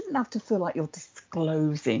 You shouldn't have to feel like you're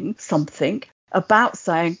disclosing something. About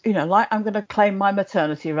saying, like I'm going to claim my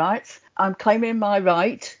maternity rights. I'm claiming my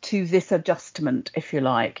right to this adjustment, if you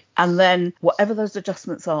like. And then whatever those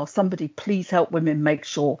adjustments are, somebody please help women make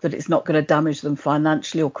sure that it's not going to damage them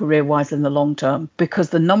financially or career-wise in the long term. Because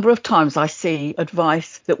the number of times I see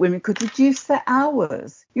advice that women could reduce their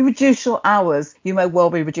hours. You reduce your hours, you may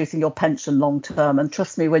well be reducing your pension long term. And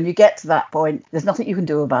trust me, when you get to that point, there's nothing you can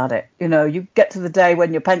do about it. You get to the day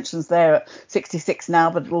when your pension's there at 66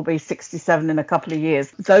 now, but it will be 67 in a couple of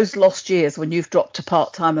years. Those lost years when you've dropped to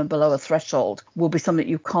part-time and below a threshold will be something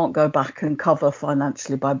you can't go back and cover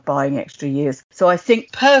financially by buying extra years. So I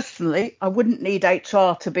think personally, I wouldn't need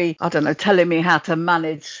HR to be, I don't know, telling me how to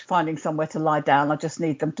manage finding somewhere to lie down. I just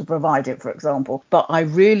need them to provide it, for example. But I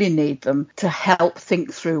really need them to help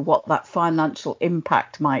think through what that financial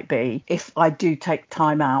impact might be if I do take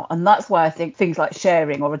time out. And that's why I think things like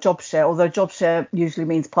sharing or a job share, although job share usually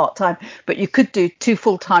means part-time, but you could do 2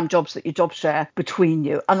 full-time jobs that you job share between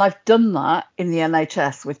you. And I've done that in the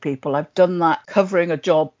NHS with people. I've done that covering a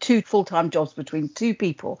job, 2 full-time jobs between 2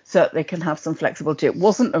 people so that they can have some flexibility. It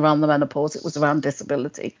wasn't around the menopause, it was around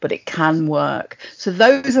disability, but it can work. So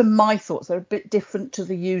those are my thoughts. They're a bit different to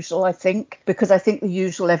the usual, I think, because I think the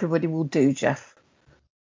usual everybody will do, Jeff.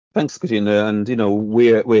 Thanks, Katina. And,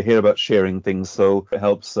 we're here about sharing things, so it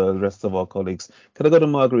helps the rest of our colleagues. Can I go to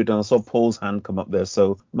Marguerite? I saw Paul's hand come up there.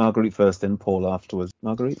 So Marguerite first, then Paul afterwards.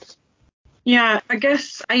 Marguerite? Yeah, I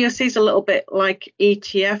guess AOC is a little bit like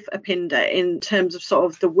ETF, Apinda, in terms of sort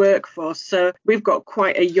of the workforce. So we've got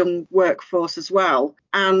quite a young workforce as well.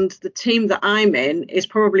 And the team that I'm in is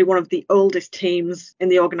probably one of the oldest teams in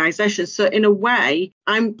the organisation. So in a way,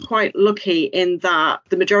 I'm quite lucky in that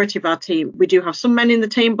the majority of our team, we do have some men in the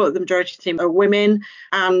team, but the majority of the team are women.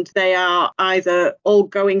 And they are either all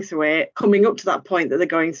going through it, coming up to that point that they're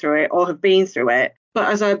going through it, or have been through it. But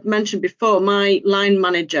as I mentioned before, my line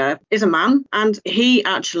manager is a man, and he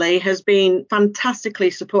actually has been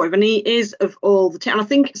fantastically supportive, and he is of all the team. And I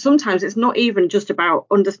think sometimes it's not even just about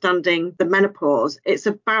understanding the menopause. It's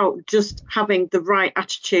about just having the right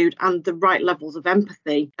attitude and the right levels of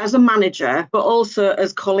empathy as a manager, but also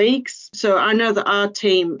as colleagues. So I know that our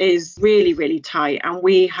team is really, really tight, and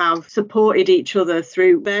we have supported each other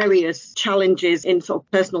through various challenges in sort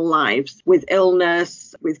of personal lives, with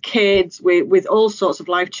illness, with kids, with all sorts of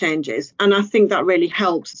life changes. And I think that really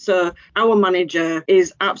helps. So our manager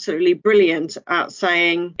is absolutely brilliant at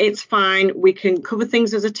saying, it's fine, we can cover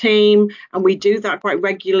things as a team. And we do that quite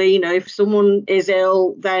regularly. If someone is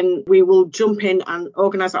ill, then we will jump in and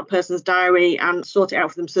organise that person's diary and sort it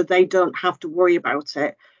out for them so they don't have to worry about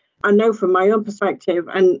it. I know from my own perspective,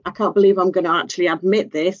 and I can't believe I'm going to actually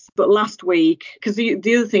admit this, but last week, because the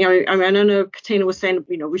other thing, I know Katina was saying,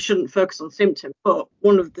 we shouldn't focus on symptoms, but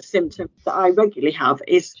one of the symptoms that I regularly have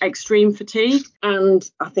is extreme fatigue. And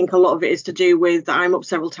I think a lot of it is to do with that I'm up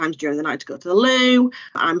several times during the night to go to the loo,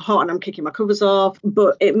 I'm hot and I'm kicking my covers off.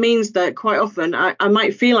 But it means that quite often I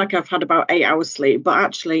might feel like I've had about 8 hours sleep, but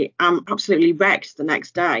actually I'm absolutely wrecked the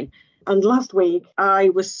next day. And last week, I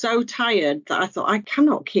was so tired that I thought, I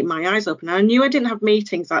cannot keep my eyes open. And I knew I didn't have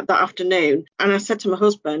meetings that afternoon. And I said to my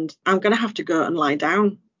husband, I'm going to have to go and lie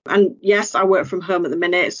down. And yes, I work from home at the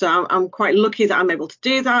minute, so I'm quite lucky that I'm able to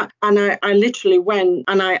do that. And I literally went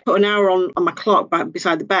and I put an hour on my clock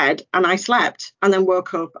beside the bed, and I slept and then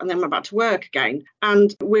woke up and then went back to work again.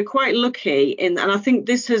 And we're quite lucky and I think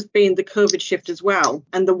this has been the COVID shift as well,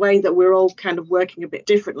 and the way that we're all kind of working a bit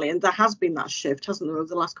differently. And there has been that shift, hasn't there, over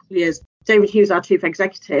the last couple of years. David Hughes, our chief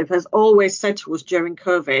executive, has always said to us during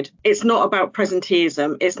COVID, it's not about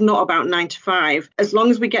presenteeism. It's not about 9 to 5. As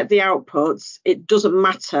long as we get the outputs, it doesn't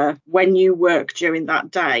matter when you work during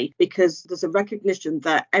that day, because there's a recognition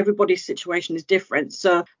that everybody's situation is different.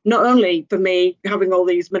 So not only for me having all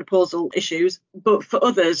these menopausal issues, but for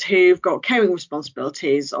others who've got caring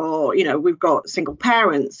responsibilities, or, we've got single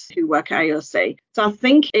parents who work at AOC. So I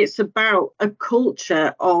think it's about a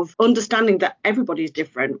culture of understanding that everybody's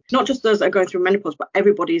different, not just those that are going through menopause, but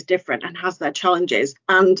everybody is different and has their challenges.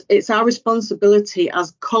 And it's our responsibility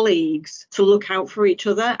as colleagues to look out for each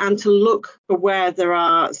other and to look for where there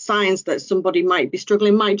are signs that somebody might be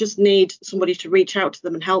struggling, might just need somebody to reach out to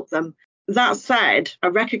them and help them. That said, I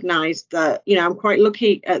recognise that, I'm quite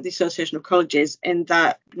lucky at the Association of Colleges in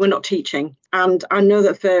that we're not teaching. And I know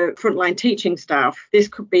that for frontline teaching staff, this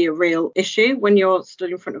could be a real issue when you're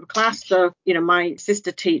stood in front of a class. So, my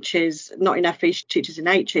sister teaches not in FE, she teaches in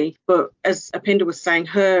HE. But as Apinda was saying,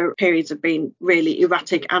 her periods have been really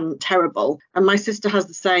erratic and terrible. And my sister has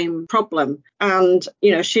the same problem. And,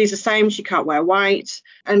 she's the same. She can't wear white.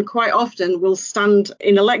 And quite often will stand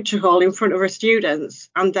in a lecture hall in front of her students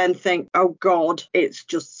and then think, oh, God, it's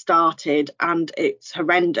just started and it's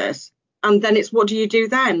horrendous. And then it's, what do you do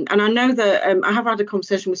then? And I know that I have had a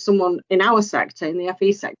conversation with someone in our sector, in the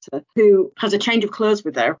FE sector, who has a change of clothes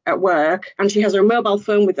with her at work, and she has her mobile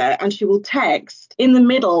phone with her, and she will text in the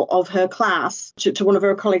middle of her class to one of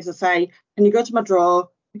her colleagues and say, can you go to my drawer,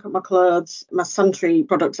 pick up my clothes, my sanitary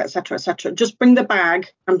products, etc., etc. Just bring the bag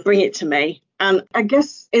and bring it to me. And I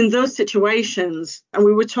guess in those situations, and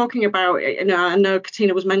we were talking about, I know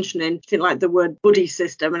Katina was mentioning like the word buddy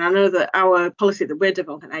system. And I know that our policy that we're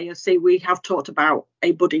developing at AOC, we have talked about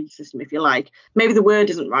a buddy system, if you like. Maybe the word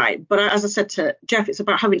isn't right. But as I said to Jeff, it's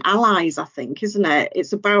about having allies, I think, isn't it?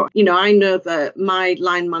 It's about, I know that my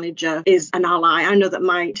line manager is an ally. I know that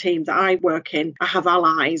my team that I work in, I have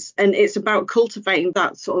allies. And it's about cultivating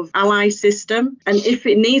that sort of ally system. And if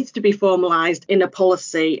it needs to be formalised in a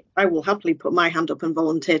policy, I will happily put my hand up and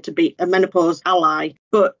volunteer to be a menopause ally.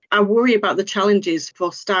 But I worry about the challenges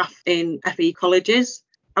for staff in FE colleges.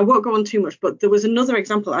 I won't go on too much, but there was another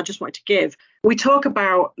example I just wanted to give. We talk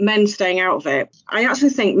about men staying out of it. I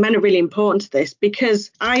actually think men are really important to this,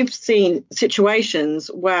 because I've seen situations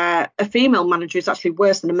where a female manager is actually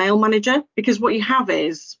worse than a male manager, because what you have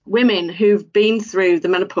is women who've been through the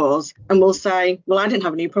menopause and will say, well, I didn't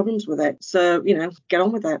have any problems with it, so, get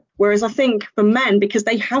on with it. Whereas I think for men, because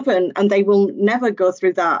they haven't and they will never go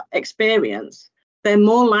through that experience, they're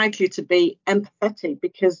more likely to be empathetic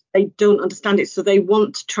because they don't understand it. So they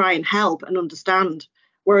want to try and help and understand.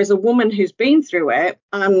 Whereas a woman who's been through it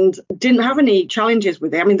and didn't have any challenges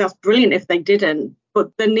with it, I mean, that's brilliant if they didn't.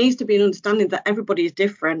 But there needs to be an understanding that everybody is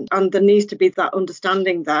different, and there needs to be that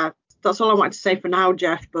understanding there. That's all I wanted to say for now,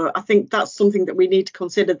 Jeff. But I think that's something that we need to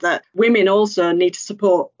consider, that women also need to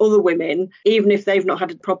support other women, even if they've not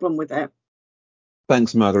had a problem with it.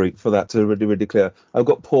 Thanks, Marguerite, for that. Really, really clear. I've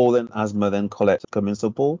got Paul, then Asma, then Colette come in. So,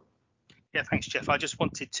 Paul? Yeah, thanks, Jeff. I just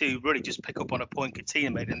wanted to really just pick up on a point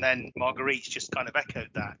Katina made, and then Marguerite's just kind of echoed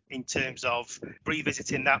that in terms of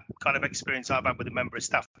revisiting that kind of experience I've had with a member of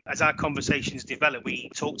staff. As our conversations developed, we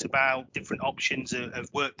talked about different options of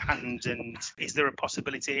work patterns, and is there a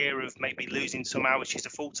possibility here of maybe losing some hours? She's a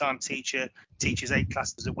full-time teacher, teaches 8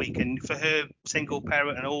 classes a week, and for her, single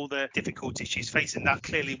parent and all the difficulties she's facing, that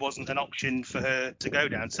clearly wasn't an option for her to go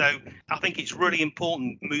down. So I think it's really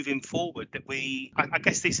important moving forward that I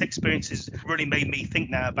guess this experience has really made me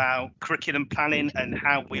think now about curriculum planning and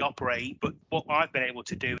how we operate. But what I've been able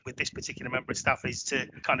to do with this particular member of staff is to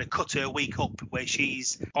kind of cut her week up where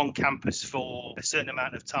she's on campus for a certain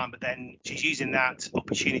amount of time, but then she's using that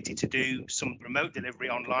opportunity to do some remote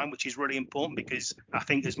delivery online, which is really important, because I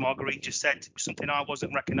think, as Marguerite just said, something I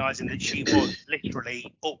wasn't recognising, that she was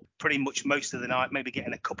literally up pretty much most of the night, maybe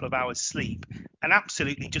getting a couple of hours sleep, and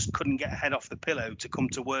absolutely just couldn't get her head off the pillow to come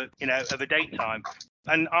to work, of a daytime.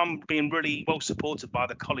 And I'm being really well supported by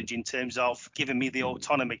the college in terms of giving me the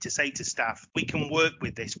autonomy to say to staff, we can work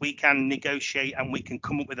with this, we can negotiate, and we can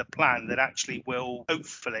come up with a plan that actually will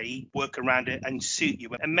hopefully work around it and suit you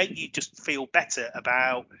and make you just feel better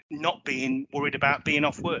about not being worried about being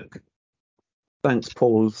off work. Thanks,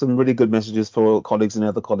 Paul. Some really good messages for colleagues in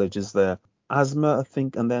other colleges there. Asma, I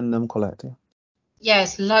think, and then Colette.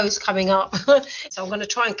 Yes, loads coming up. So I'm going to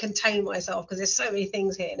try and contain myself because there's so many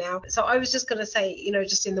things here now. So I was just going to say,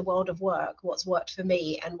 just in the world of work, what's worked for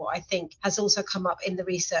me and what I think has also come up in the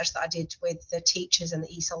research that I did with the teachers and the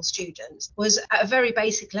ESOL students was at a very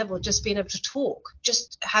basic level, just being able to talk,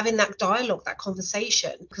 just having that dialogue, that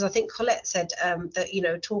conversation. Because I think Colette said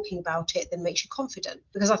that, talking about it then makes you confident.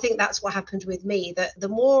 Because I think that's what happened with me, that the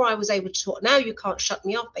more I was able to talk, now you can't shut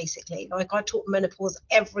me up, basically. Like, I talk menopause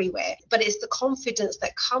everywhere, but it's the confidence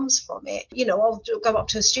that comes from it. I'll go up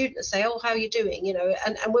to a student and say, oh, how are you doing?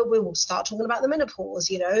 And we will start talking about the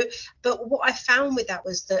menopause, But what I found with that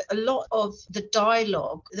was that a lot of the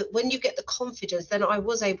dialogue, that when you get the confidence, then I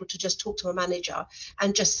was able to just talk to my manager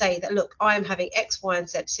and just say that, look, I am having X, Y, and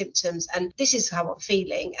Z symptoms, and this is how I'm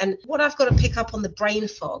feeling. And what I've got to pick up on the brain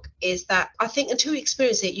fog is that I think until you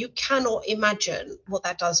experience it, you cannot imagine what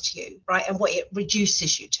that does to you, right? And what it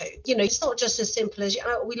reduces you to. It's not just as simple as,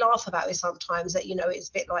 we laugh about it sometimes, that it's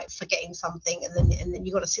a bit like forgetting something, and then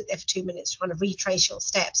you've got to sit there for 2 minutes trying to retrace your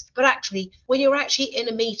steps. But actually, when you're actually in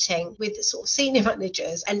a meeting with sort of senior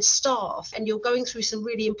managers and staff, and you're going through some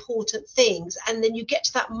really important things, and then you get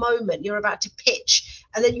to that moment you're about to pitch,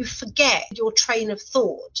 and then you forget your train of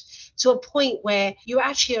thought to a point where you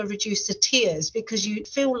actually are reduced to tears because you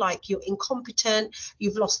feel like you're incompetent,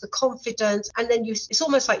 you've lost the confidence, and then it's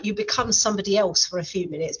almost like you become somebody else for a few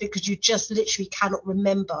minutes because you just literally cannot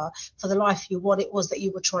remember for the life of you what it was that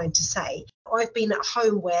you were trying to say. I've been at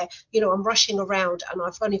home where, I'm rushing around and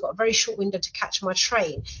I've only got a very short window to catch my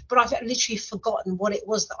train, but I've literally forgotten what it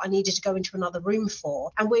was that I needed to go into another room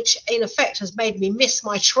for, and which in effect has made me miss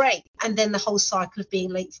my train, and then the whole cycle of being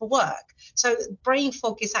late for work. So brain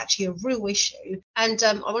fog is actually a real issue. And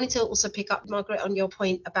I wanted to also pick up, Margaret, on your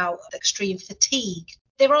point about extreme fatigue.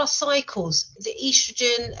 there are cycles. The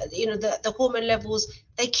estrogen, the hormone levels,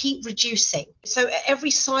 they keep reducing. So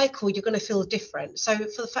every cycle, you're going to feel different. So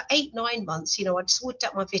for 8-9 months, I'd sorted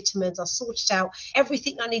out my vitamins, I sorted out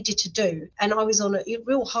everything I needed to do. And I was on a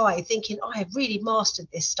real high thinking, I have really mastered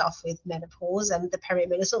this stuff with menopause and the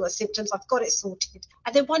perimenopausal symptoms. I've got it sorted.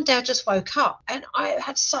 And then one day I just woke up and I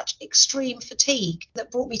had such extreme fatigue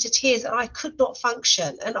that brought me to tears, and I could not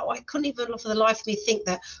function. And I couldn't even for the life of me think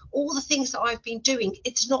that all the things that I've been doing,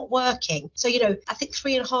 it's not working. So, I think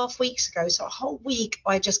 3.5 weeks ago, so a whole week,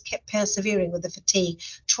 I just kept persevering with the fatigue,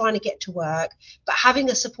 trying to get to work, but having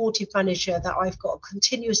a supportive manager that I've got a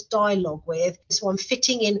continuous dialogue with. So I'm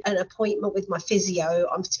fitting in an appointment with my physio,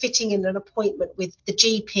 I'm fitting in an appointment with the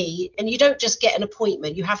GP, and you don't just get an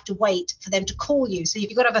appointment, you have to wait for them to call you. So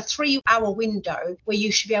you've got to have a 3-hour window where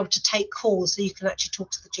you should be able to take calls so you can actually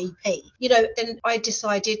talk to the GP. Then I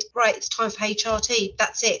decided, right, it's time for HRT.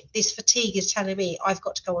 That's it. This fatigue is telling me I've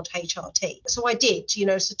got to go on to HRT. So I did,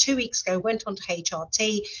 so 2 weeks ago, went on to HRT.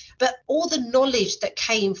 But all the knowledge that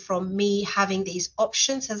came from me having these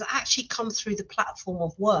options has actually come through the platform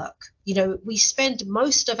of work. We spend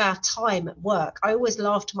most of our time at work. I always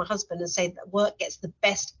laugh to my husband and say that work gets the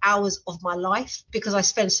best hours of my life because I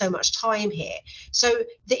spend so much time here. So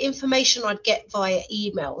the information I'd get via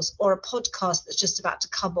emails or a podcast that's just about to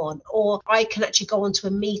come on, or I can actually go onto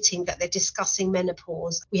a meeting that they're discussing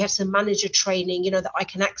menopause. We have some manager training, that I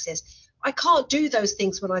can access. I can't do those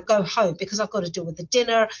things when I go home because I've got to deal with the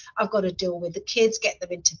dinner, I've got to deal with the kids, get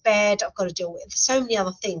them into bed, I've got to deal with so many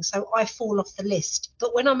other things. So I fall off the list.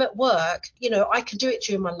 But when I'm at work, I can do it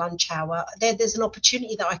during my lunch hour. There's an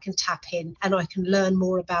opportunity that I can tap in and I can learn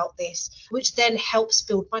more about this, which then helps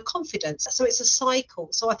build my confidence. So it's a cycle.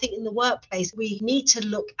 So I think in the workplace, we need to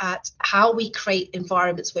look at how we create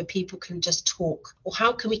environments where people can just talk, or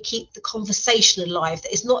how can we keep the conversation alive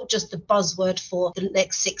that is not just the buzzword for the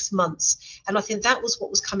next 6 months. And I think that was what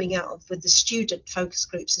was coming out of with the student focus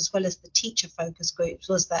groups as well as the teacher focus groups,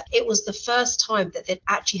 was that it was the first time that they'd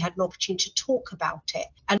actually had an opportunity to talk about it.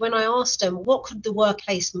 And when I asked them, what could the work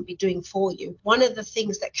placement be doing for you? One of the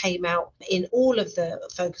things that came out in all of the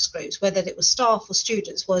focus groups, whether it was staff or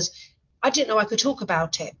students, was I didn't know I could talk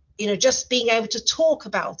about it. Just being able to talk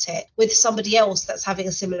about it with somebody else that's having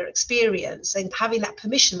a similar experience and having that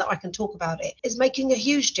permission that I can talk about it is making a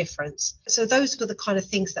huge difference. So those were the kind of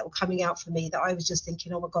things that were coming out for me that I was just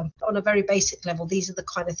thinking, oh my God, on a very basic level, these are the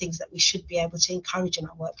kind of things that we should be able to encourage in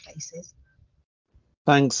our workplaces.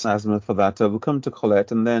 Thanks, Asma, for that. We'll come to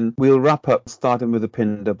Colette, and then we'll wrap up, starting with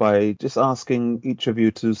Apinda, by just asking each of you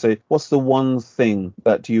to say, what's the one thing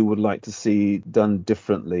that you would like to see done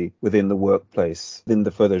differently within the workplace, in the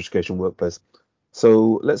further education workplace?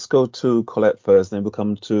 So let's go to Colette first, then we'll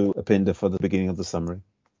come to Apinda for the beginning of the summary.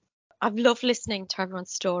 I've loved listening to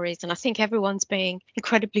everyone's stories, and I think everyone's being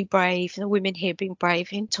incredibly brave, and the women here being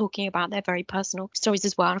brave in talking about their very personal stories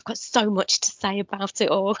as well. I've got so much to say about it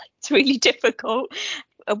all. It's really difficult.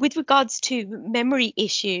 With regards to memory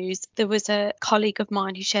issues, there was a colleague of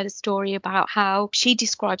mine who shared a story about how she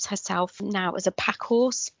describes herself now as a pack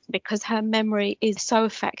horse because her memory is so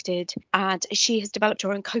affected, and she has developed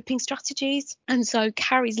her own coping strategies, and so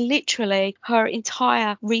carries literally her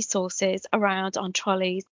entire resources around on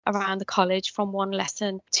trolleys around the college from one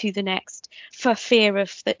lesson to the next for fear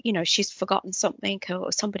of that, she's forgotten something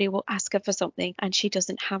or somebody will ask her for something and she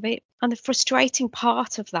doesn't have it. And the frustrating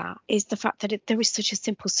part of that is the fact that there is such a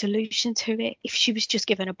simple solution to it. If she was just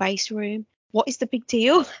given a base room, what is the big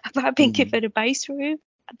deal about being given a base room?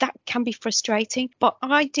 That can be frustrating. But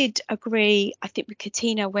I did agree, I think, with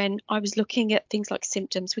Katina when I was looking at things like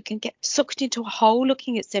symptoms. We can get sucked into a hole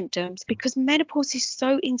looking at symptoms because menopause is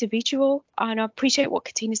so individual. And I appreciate what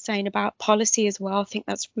Katina's saying about policy as well. I think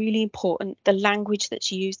that's really important, the language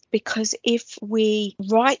that's used, because if we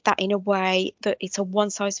write that in a way that it's a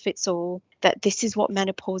one size fits all, that this is what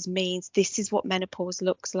menopause means, this is what menopause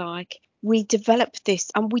looks like, we develop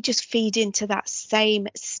this and we just feed into that same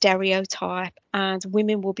stereotype, and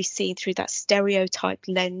women will be seen through that stereotype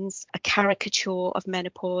lens, a caricature of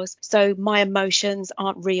menopause. So my emotions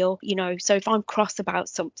aren't real, so if I'm cross about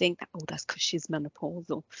something, that's because she's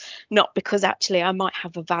menopausal, not because actually I might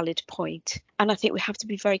have a valid point. And I think we have to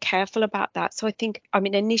be very careful about that. So I think,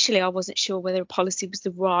 initially I wasn't sure whether a policy was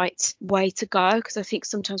the right way to go, because I think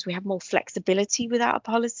sometimes we have more flexibility without a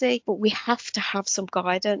policy, but we have to have some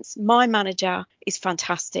guidance. My manager is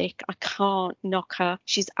fantastic. I can't knock her.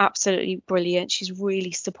 She's absolutely brilliant. She's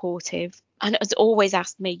really supportive. and has always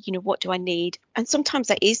asked me, what do I need? And sometimes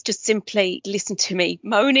that is just simply listen to me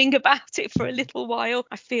moaning about it for a little while.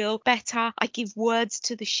 I feel better. I give words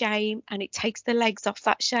to the shame and it takes the legs off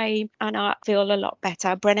that shame and I feel a lot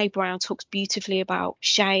better. Brené Brown talks beautifully about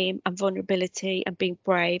shame and vulnerability and being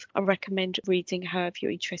brave. I recommend reading her if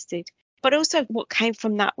you're interested. But also what came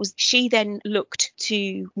from that was she then looked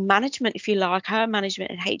to management, if you like, her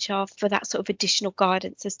management and HR for that sort of additional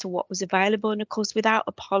guidance as to what was available. And of course, without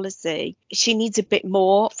a policy, she needs a bit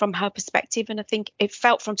more from her perspective. And I think it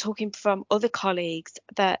felt from talking from other colleagues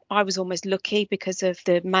that I was almost lucky because of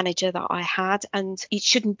the manager that I had. And it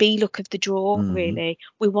shouldn't be luck of the draw, really.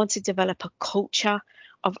 We want to develop a culture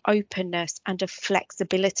of openness and of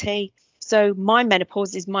flexibility. So my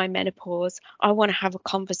menopause is my menopause. I want to have a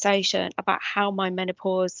conversation about how my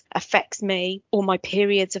menopause affects me, or my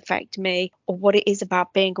periods affect me, or what it is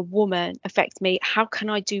about being a woman affects me. How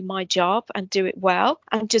can I do my job and do it well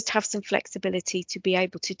and just have some flexibility to be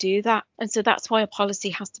able to do that? And so that's why a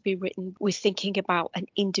policy has to be written with thinking about an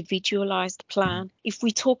individualized plan. If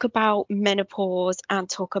we talk about menopause and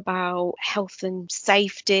talk about health and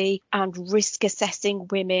safety and risk assessing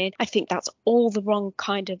women, I think that's all the wrong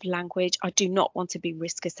kind of language. I do not want to be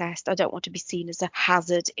risk assessed. I don't want to be seen as a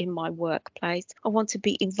hazard in my workplace. I want to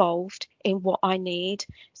be involved in what I need.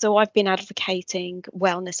 So I've been advocating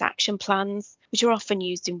wellness action plans, which are often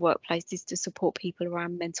used in workplaces to support people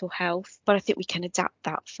around mental health. But I think we can adapt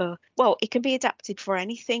that it can be adapted for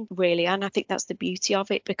anything, really. And I think that's the beauty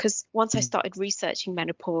of it, because once I started researching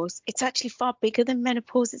menopause, it's actually far bigger than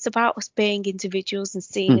menopause. It's about us being individuals and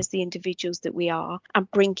seen as the individuals that we are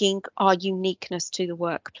and bringing our uniqueness to the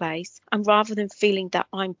workplace. And rather than feeling that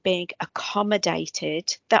I'm being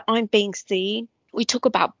accommodated, that I'm being seen. We talk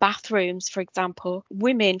about bathrooms, for example.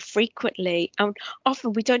 Women frequently, and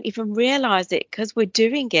often we don't even realise it because we're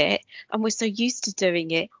doing it and we're so used to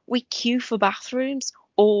doing it. We queue for bathrooms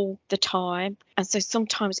all the time. And so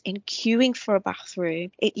sometimes in queuing for a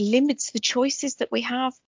bathroom, it limits the choices that we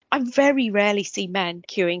have. I very rarely see men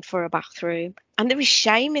queuing for a bathroom. And there is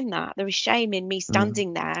shame in that. There is shame in me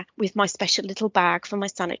standing there with my special little bag for my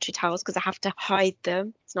sanitary towels because I have to hide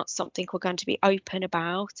them. It's not something we're going to be open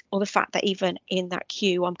about. Or the fact that even in that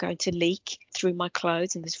queue, I'm going to leak through my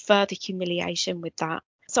clothes, and there's further humiliation with that.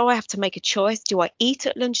 So I have to make a choice. Do I eat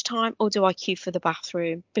at lunchtime or do I queue for the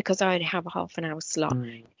bathroom because I only have a half an hour slot?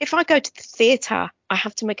 If I go to the theatre, I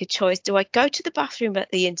have to make a choice. Do I go to the bathroom at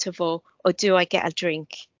the interval or do I get a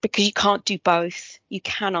drink? Because you can't do both. You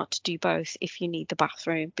cannot do both if you need the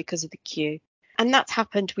bathroom because of the queue. And that's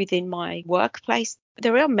happened within my workplace.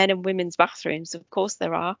 There are men and women's bathrooms, of course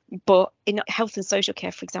there are, but in health and social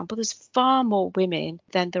care, for example, there's far more women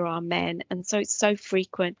than there are men. And so it's so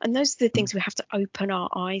frequent. And those are the things we have to open our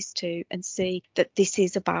eyes to and see that this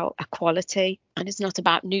is about equality. And it's not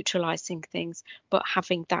about neutralising things, but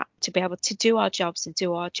having that to be able to do our jobs and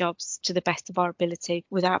do our jobs to the best of our ability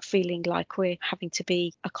without feeling like we're having to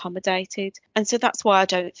be accommodated. And so that's why I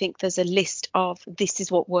don't think there's a list of this is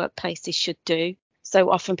what workplaces should do. So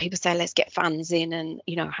often people say, let's get fans in and,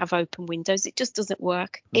 have open windows. It just doesn't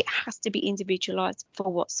work. It has to be individualised for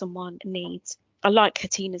what someone needs. I like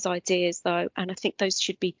Katina's ideas, though, and I think those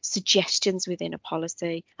should be suggestions within a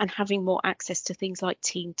policy, and having more access to things like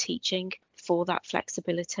team teaching for that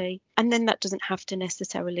flexibility. And then that doesn't have to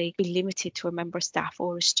necessarily be limited to a member of staff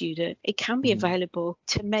or a student. It can be available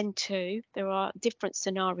to men too. There are different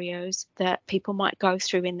scenarios that people might go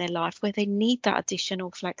through in their life where they need that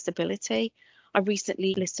additional flexibility. I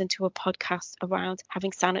recently listened to a podcast around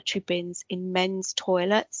having sanitary bins in men's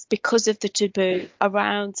toilets because of the taboo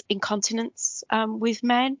around incontinence with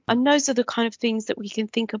men. And those are the kind of things that we can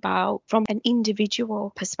think about from an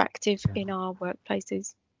individual perspective in our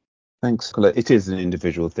workplaces. Thanks, Colette. It is an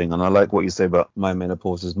individual thing, and I like what you say about my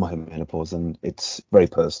menopause is my menopause, and it's very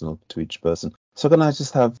personal to each person. So can I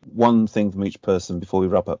just have one thing from each person before we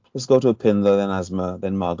wrap up? Let's go to Upinder, then Asma,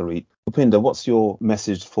 then Marguerite. Upinder, what's your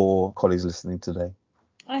message for colleagues listening today?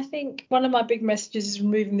 I think one of my big messages is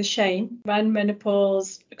removing the shame around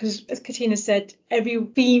menopause, because as Katina said, every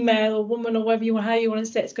female or woman or how you want to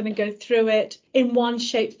say it's going to go through it in one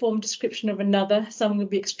shape, form, description of another. Some will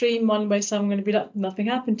be extreme one way, some are going to be like, nothing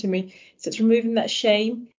happened to me. So it's removing that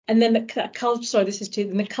shame. And then the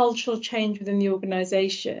cultural change within the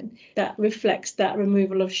organisation that reflects that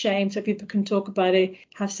removal of shame, so people can talk about it,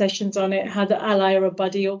 have sessions on it, have the ally or a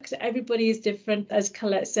buddy, because everybody is different. As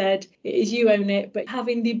Colette said, it is you own it, but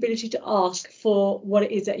having the ability to ask for what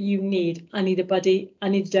it is that you need. I need a buddy, I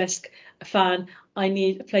need a desk, a fan, I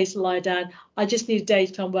need a place to lie down, I just need a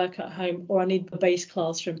daytime work at home, or I need a base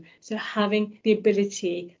classroom. So having the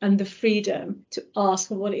ability and the freedom to ask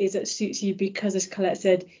for what it is that suits you, because as Colette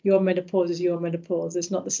said, your menopause is your menopause.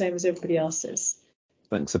 It's not the same as everybody else's.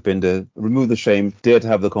 Thanks, Apinda. Remove the shame, dare to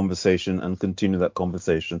have the conversation and continue that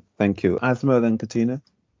conversation. Thank you. Asma, then Katina.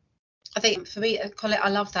 I think for me, Colette, I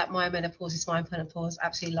love that my menopause is my menopause.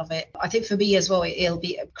 Absolutely love it. I think for me as well, it'll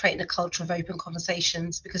be creating a culture of open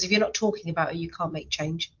conversations, because if you're not talking about it, you can't make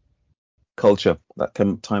change. Culture, that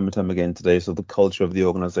came time and time again today. So the culture of the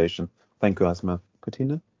organisation. Thank you, Asma.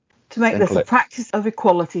 Katina? To make Then this a Colette. practice of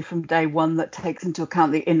equality from day one that takes into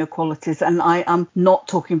account the inequalities. And I am not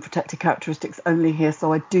talking protected characteristics only here.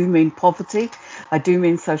 So I do mean poverty, I do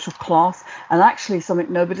mean social class, and actually something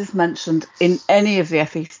nobody's mentioned in any of the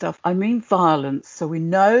FE stuff, I mean violence. So we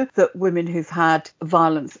know that women who've had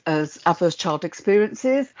violence as adverse child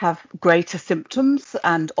experiences have greater symptoms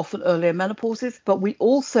and often earlier menopauses. But we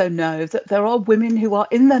also know that there are women who are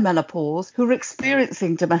in their menopause who are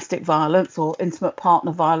experiencing domestic violence or intimate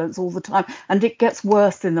partner violence all the time, and it gets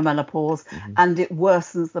worse in the menopause, and it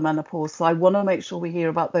worsens the menopause. So I want to make sure we hear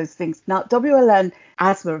about those things. Now, WLN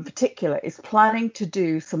Asthma in particular is planning to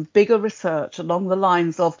do some bigger research along the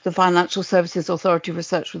lines of the Financial Services Authority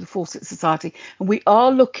research with the Fawcett Society, and we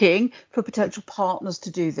are looking for potential partners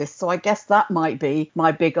to do this. So I guess that might be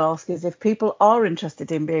my big ask, is if people are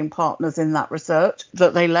interested in being partners in that research,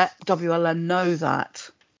 that they let WLN know that.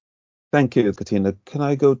 Thank you, Katina. Can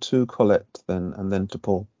I go to Colette then, and then to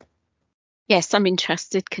Paul? Yes, I'm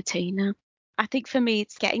interested, Katina. I think for me,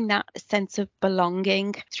 it's getting that sense of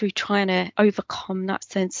belonging through trying to overcome that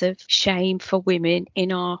sense of shame for women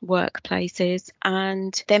in our workplaces,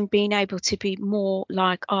 and then being able to be more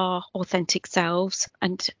like our authentic selves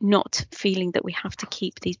and not feeling that we have to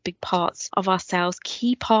keep these big parts of ourselves,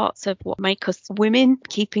 key parts of what make us women,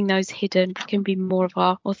 keeping those hidden. We can be more of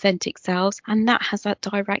our authentic selves. And that has that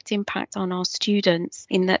direct impact on our students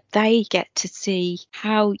in that they get to see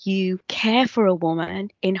how you care for a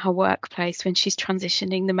woman in her workplace when she's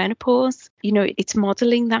transitioning the menopause. You know, it's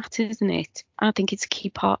modelling that, isn't it? I think it's a key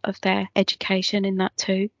part of their education in that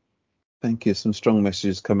too. Thank you. Some strong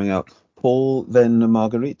messages coming out. Paul, then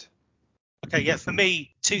Marguerite. Okay, yeah, for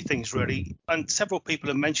me, two things really, and several people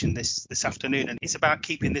have mentioned this afternoon, and it's about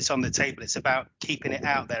keeping this on the table. It's about keeping it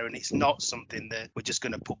out there, and it's not something that we're just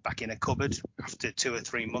going to put back in a cupboard after 2 or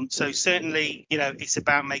 3 months. So certainly, it's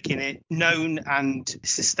about making it known and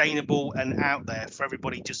sustainable and out there for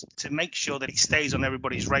everybody, just to make sure that it stays on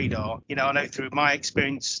everybody's radar. I know through my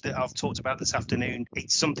experience that I've talked about this afternoon,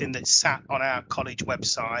 it's something that's sat on our college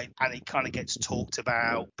website and it kind of gets talked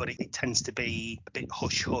about, but it tends to be a bit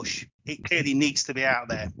hush hush. It clearly needs to be out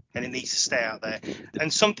there, and it needs to stay out there.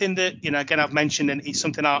 And something that, again, I've mentioned, and it's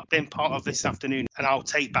something I've been part of this afternoon, and I'll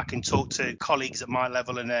take back and talk to colleagues at my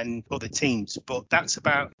level and then other teams. But that's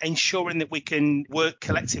about ensuring that we can work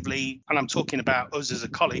collectively. And I'm talking about us as a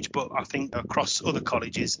college, but I think across other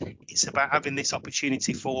colleges, it's about having this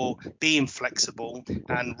opportunity for being flexible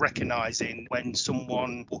and recognising when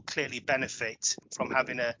someone will clearly benefit from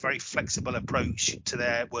having a very flexible approach to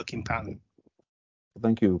their working pattern.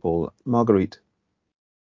 Thank you, Paul. Marguerite.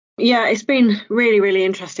 Yeah, it's been really, really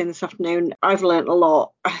interesting this afternoon. I've learnt a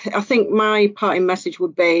lot. I think my parting message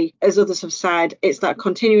would be, as others have said, it's that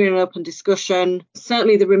continuing open discussion,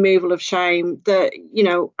 certainly the removal of shame, that,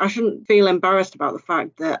 I shouldn't feel embarrassed about the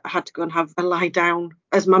fact that I had to go and have a lie down,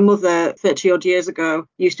 as my mother 30 odd years ago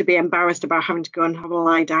used to be embarrassed about having to go and have a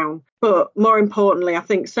lie down. But more importantly, I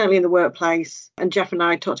think certainly in the workplace, and Jeff and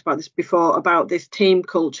I talked about this before, about this team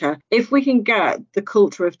culture. If we can get the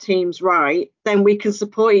culture of teams right, then we can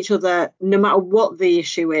support each other no matter what the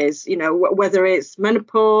issue is, whether it's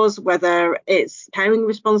menopause, whether it's caring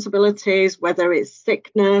responsibilities, whether it's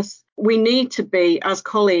sickness. We need to be, as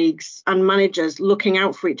colleagues and managers, looking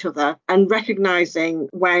out for each other and recognising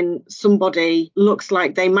when somebody looks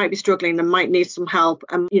like they might be struggling and might need some help.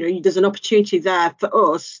 And, there's an opportunity there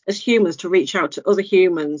for us as humans to reach out to other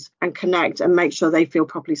humans and connect and make sure they feel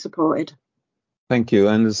properly supported. Thank you.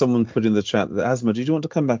 And someone put in the chat that Asma, did you want to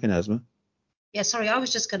come back in, Asma? Yeah, sorry, I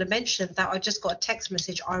was just going to mention that I just got a text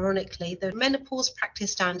message, ironically. The menopause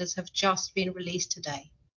practice standards have just been released today.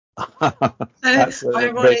 That's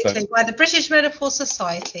ironically, by the British Menopause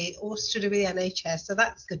Society, all to do with the NHS. So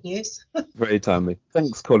that's good news. Very timely.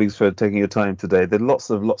 Thanks, colleagues, for taking your time today. There are lots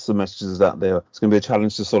of messages out there. It's going to be a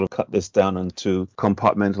challenge to sort of cut this down and to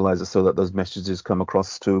compartmentalize it so that those messages come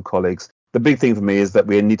across to colleagues. The big thing for me is that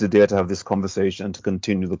we need to dare to have this conversation and to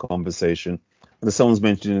continue the conversation. And as someone's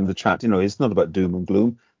mentioned in the chat, it's not about doom and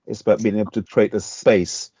gloom. It's about being able to create a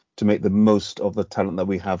space to make the most of the talent that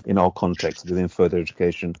we have in our context within further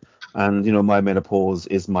education. And, my menopause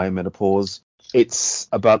is my menopause. It's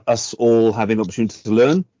about us all having the opportunity to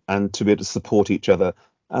learn and to be able to support each other.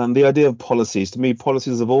 And the idea of policies, to me,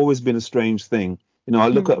 policies have always been a strange thing. I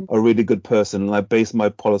look at a really good person and I base my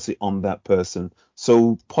policy on that person.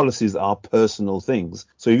 So policies are personal things.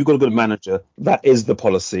 So if you've got a good manager, that is the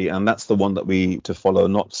policy, and that's the one that we to follow,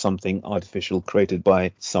 not something artificial created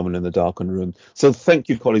by someone in the darkened room. So thank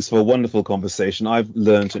you, colleagues, for a wonderful conversation. I've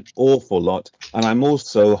learned an awful lot, and I'm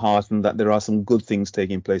also heartened that there are some good things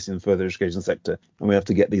taking place in the further education sector, and we have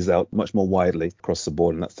to get these out much more widely across the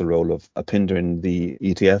board, and that's the role of Apinder in the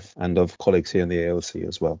ETF and of colleagues here in the AOC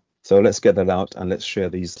as well. So let's get that out and let's share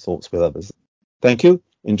these thoughts with others. Thank you.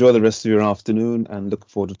 Enjoy the rest of your afternoon and look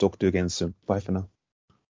forward to talking to you again soon. Bye for now.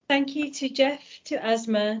 Thank you to Jeff, to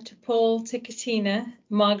Asma, to Paul, to Katina,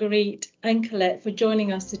 Marguerite and Colette for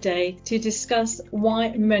joining us today to discuss why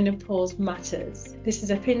menopause matters. This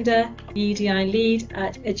is Apinder, EDI lead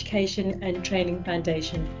at Education and Training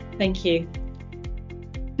Foundation. Thank you.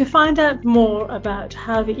 To find out more about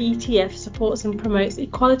how the ETF supports and promotes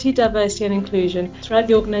equality, diversity and inclusion throughout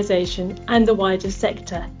the organisation and the wider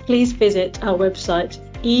sector, please visit our website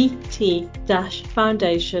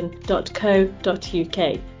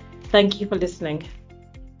et-foundation.co.uk. Thank you for listening.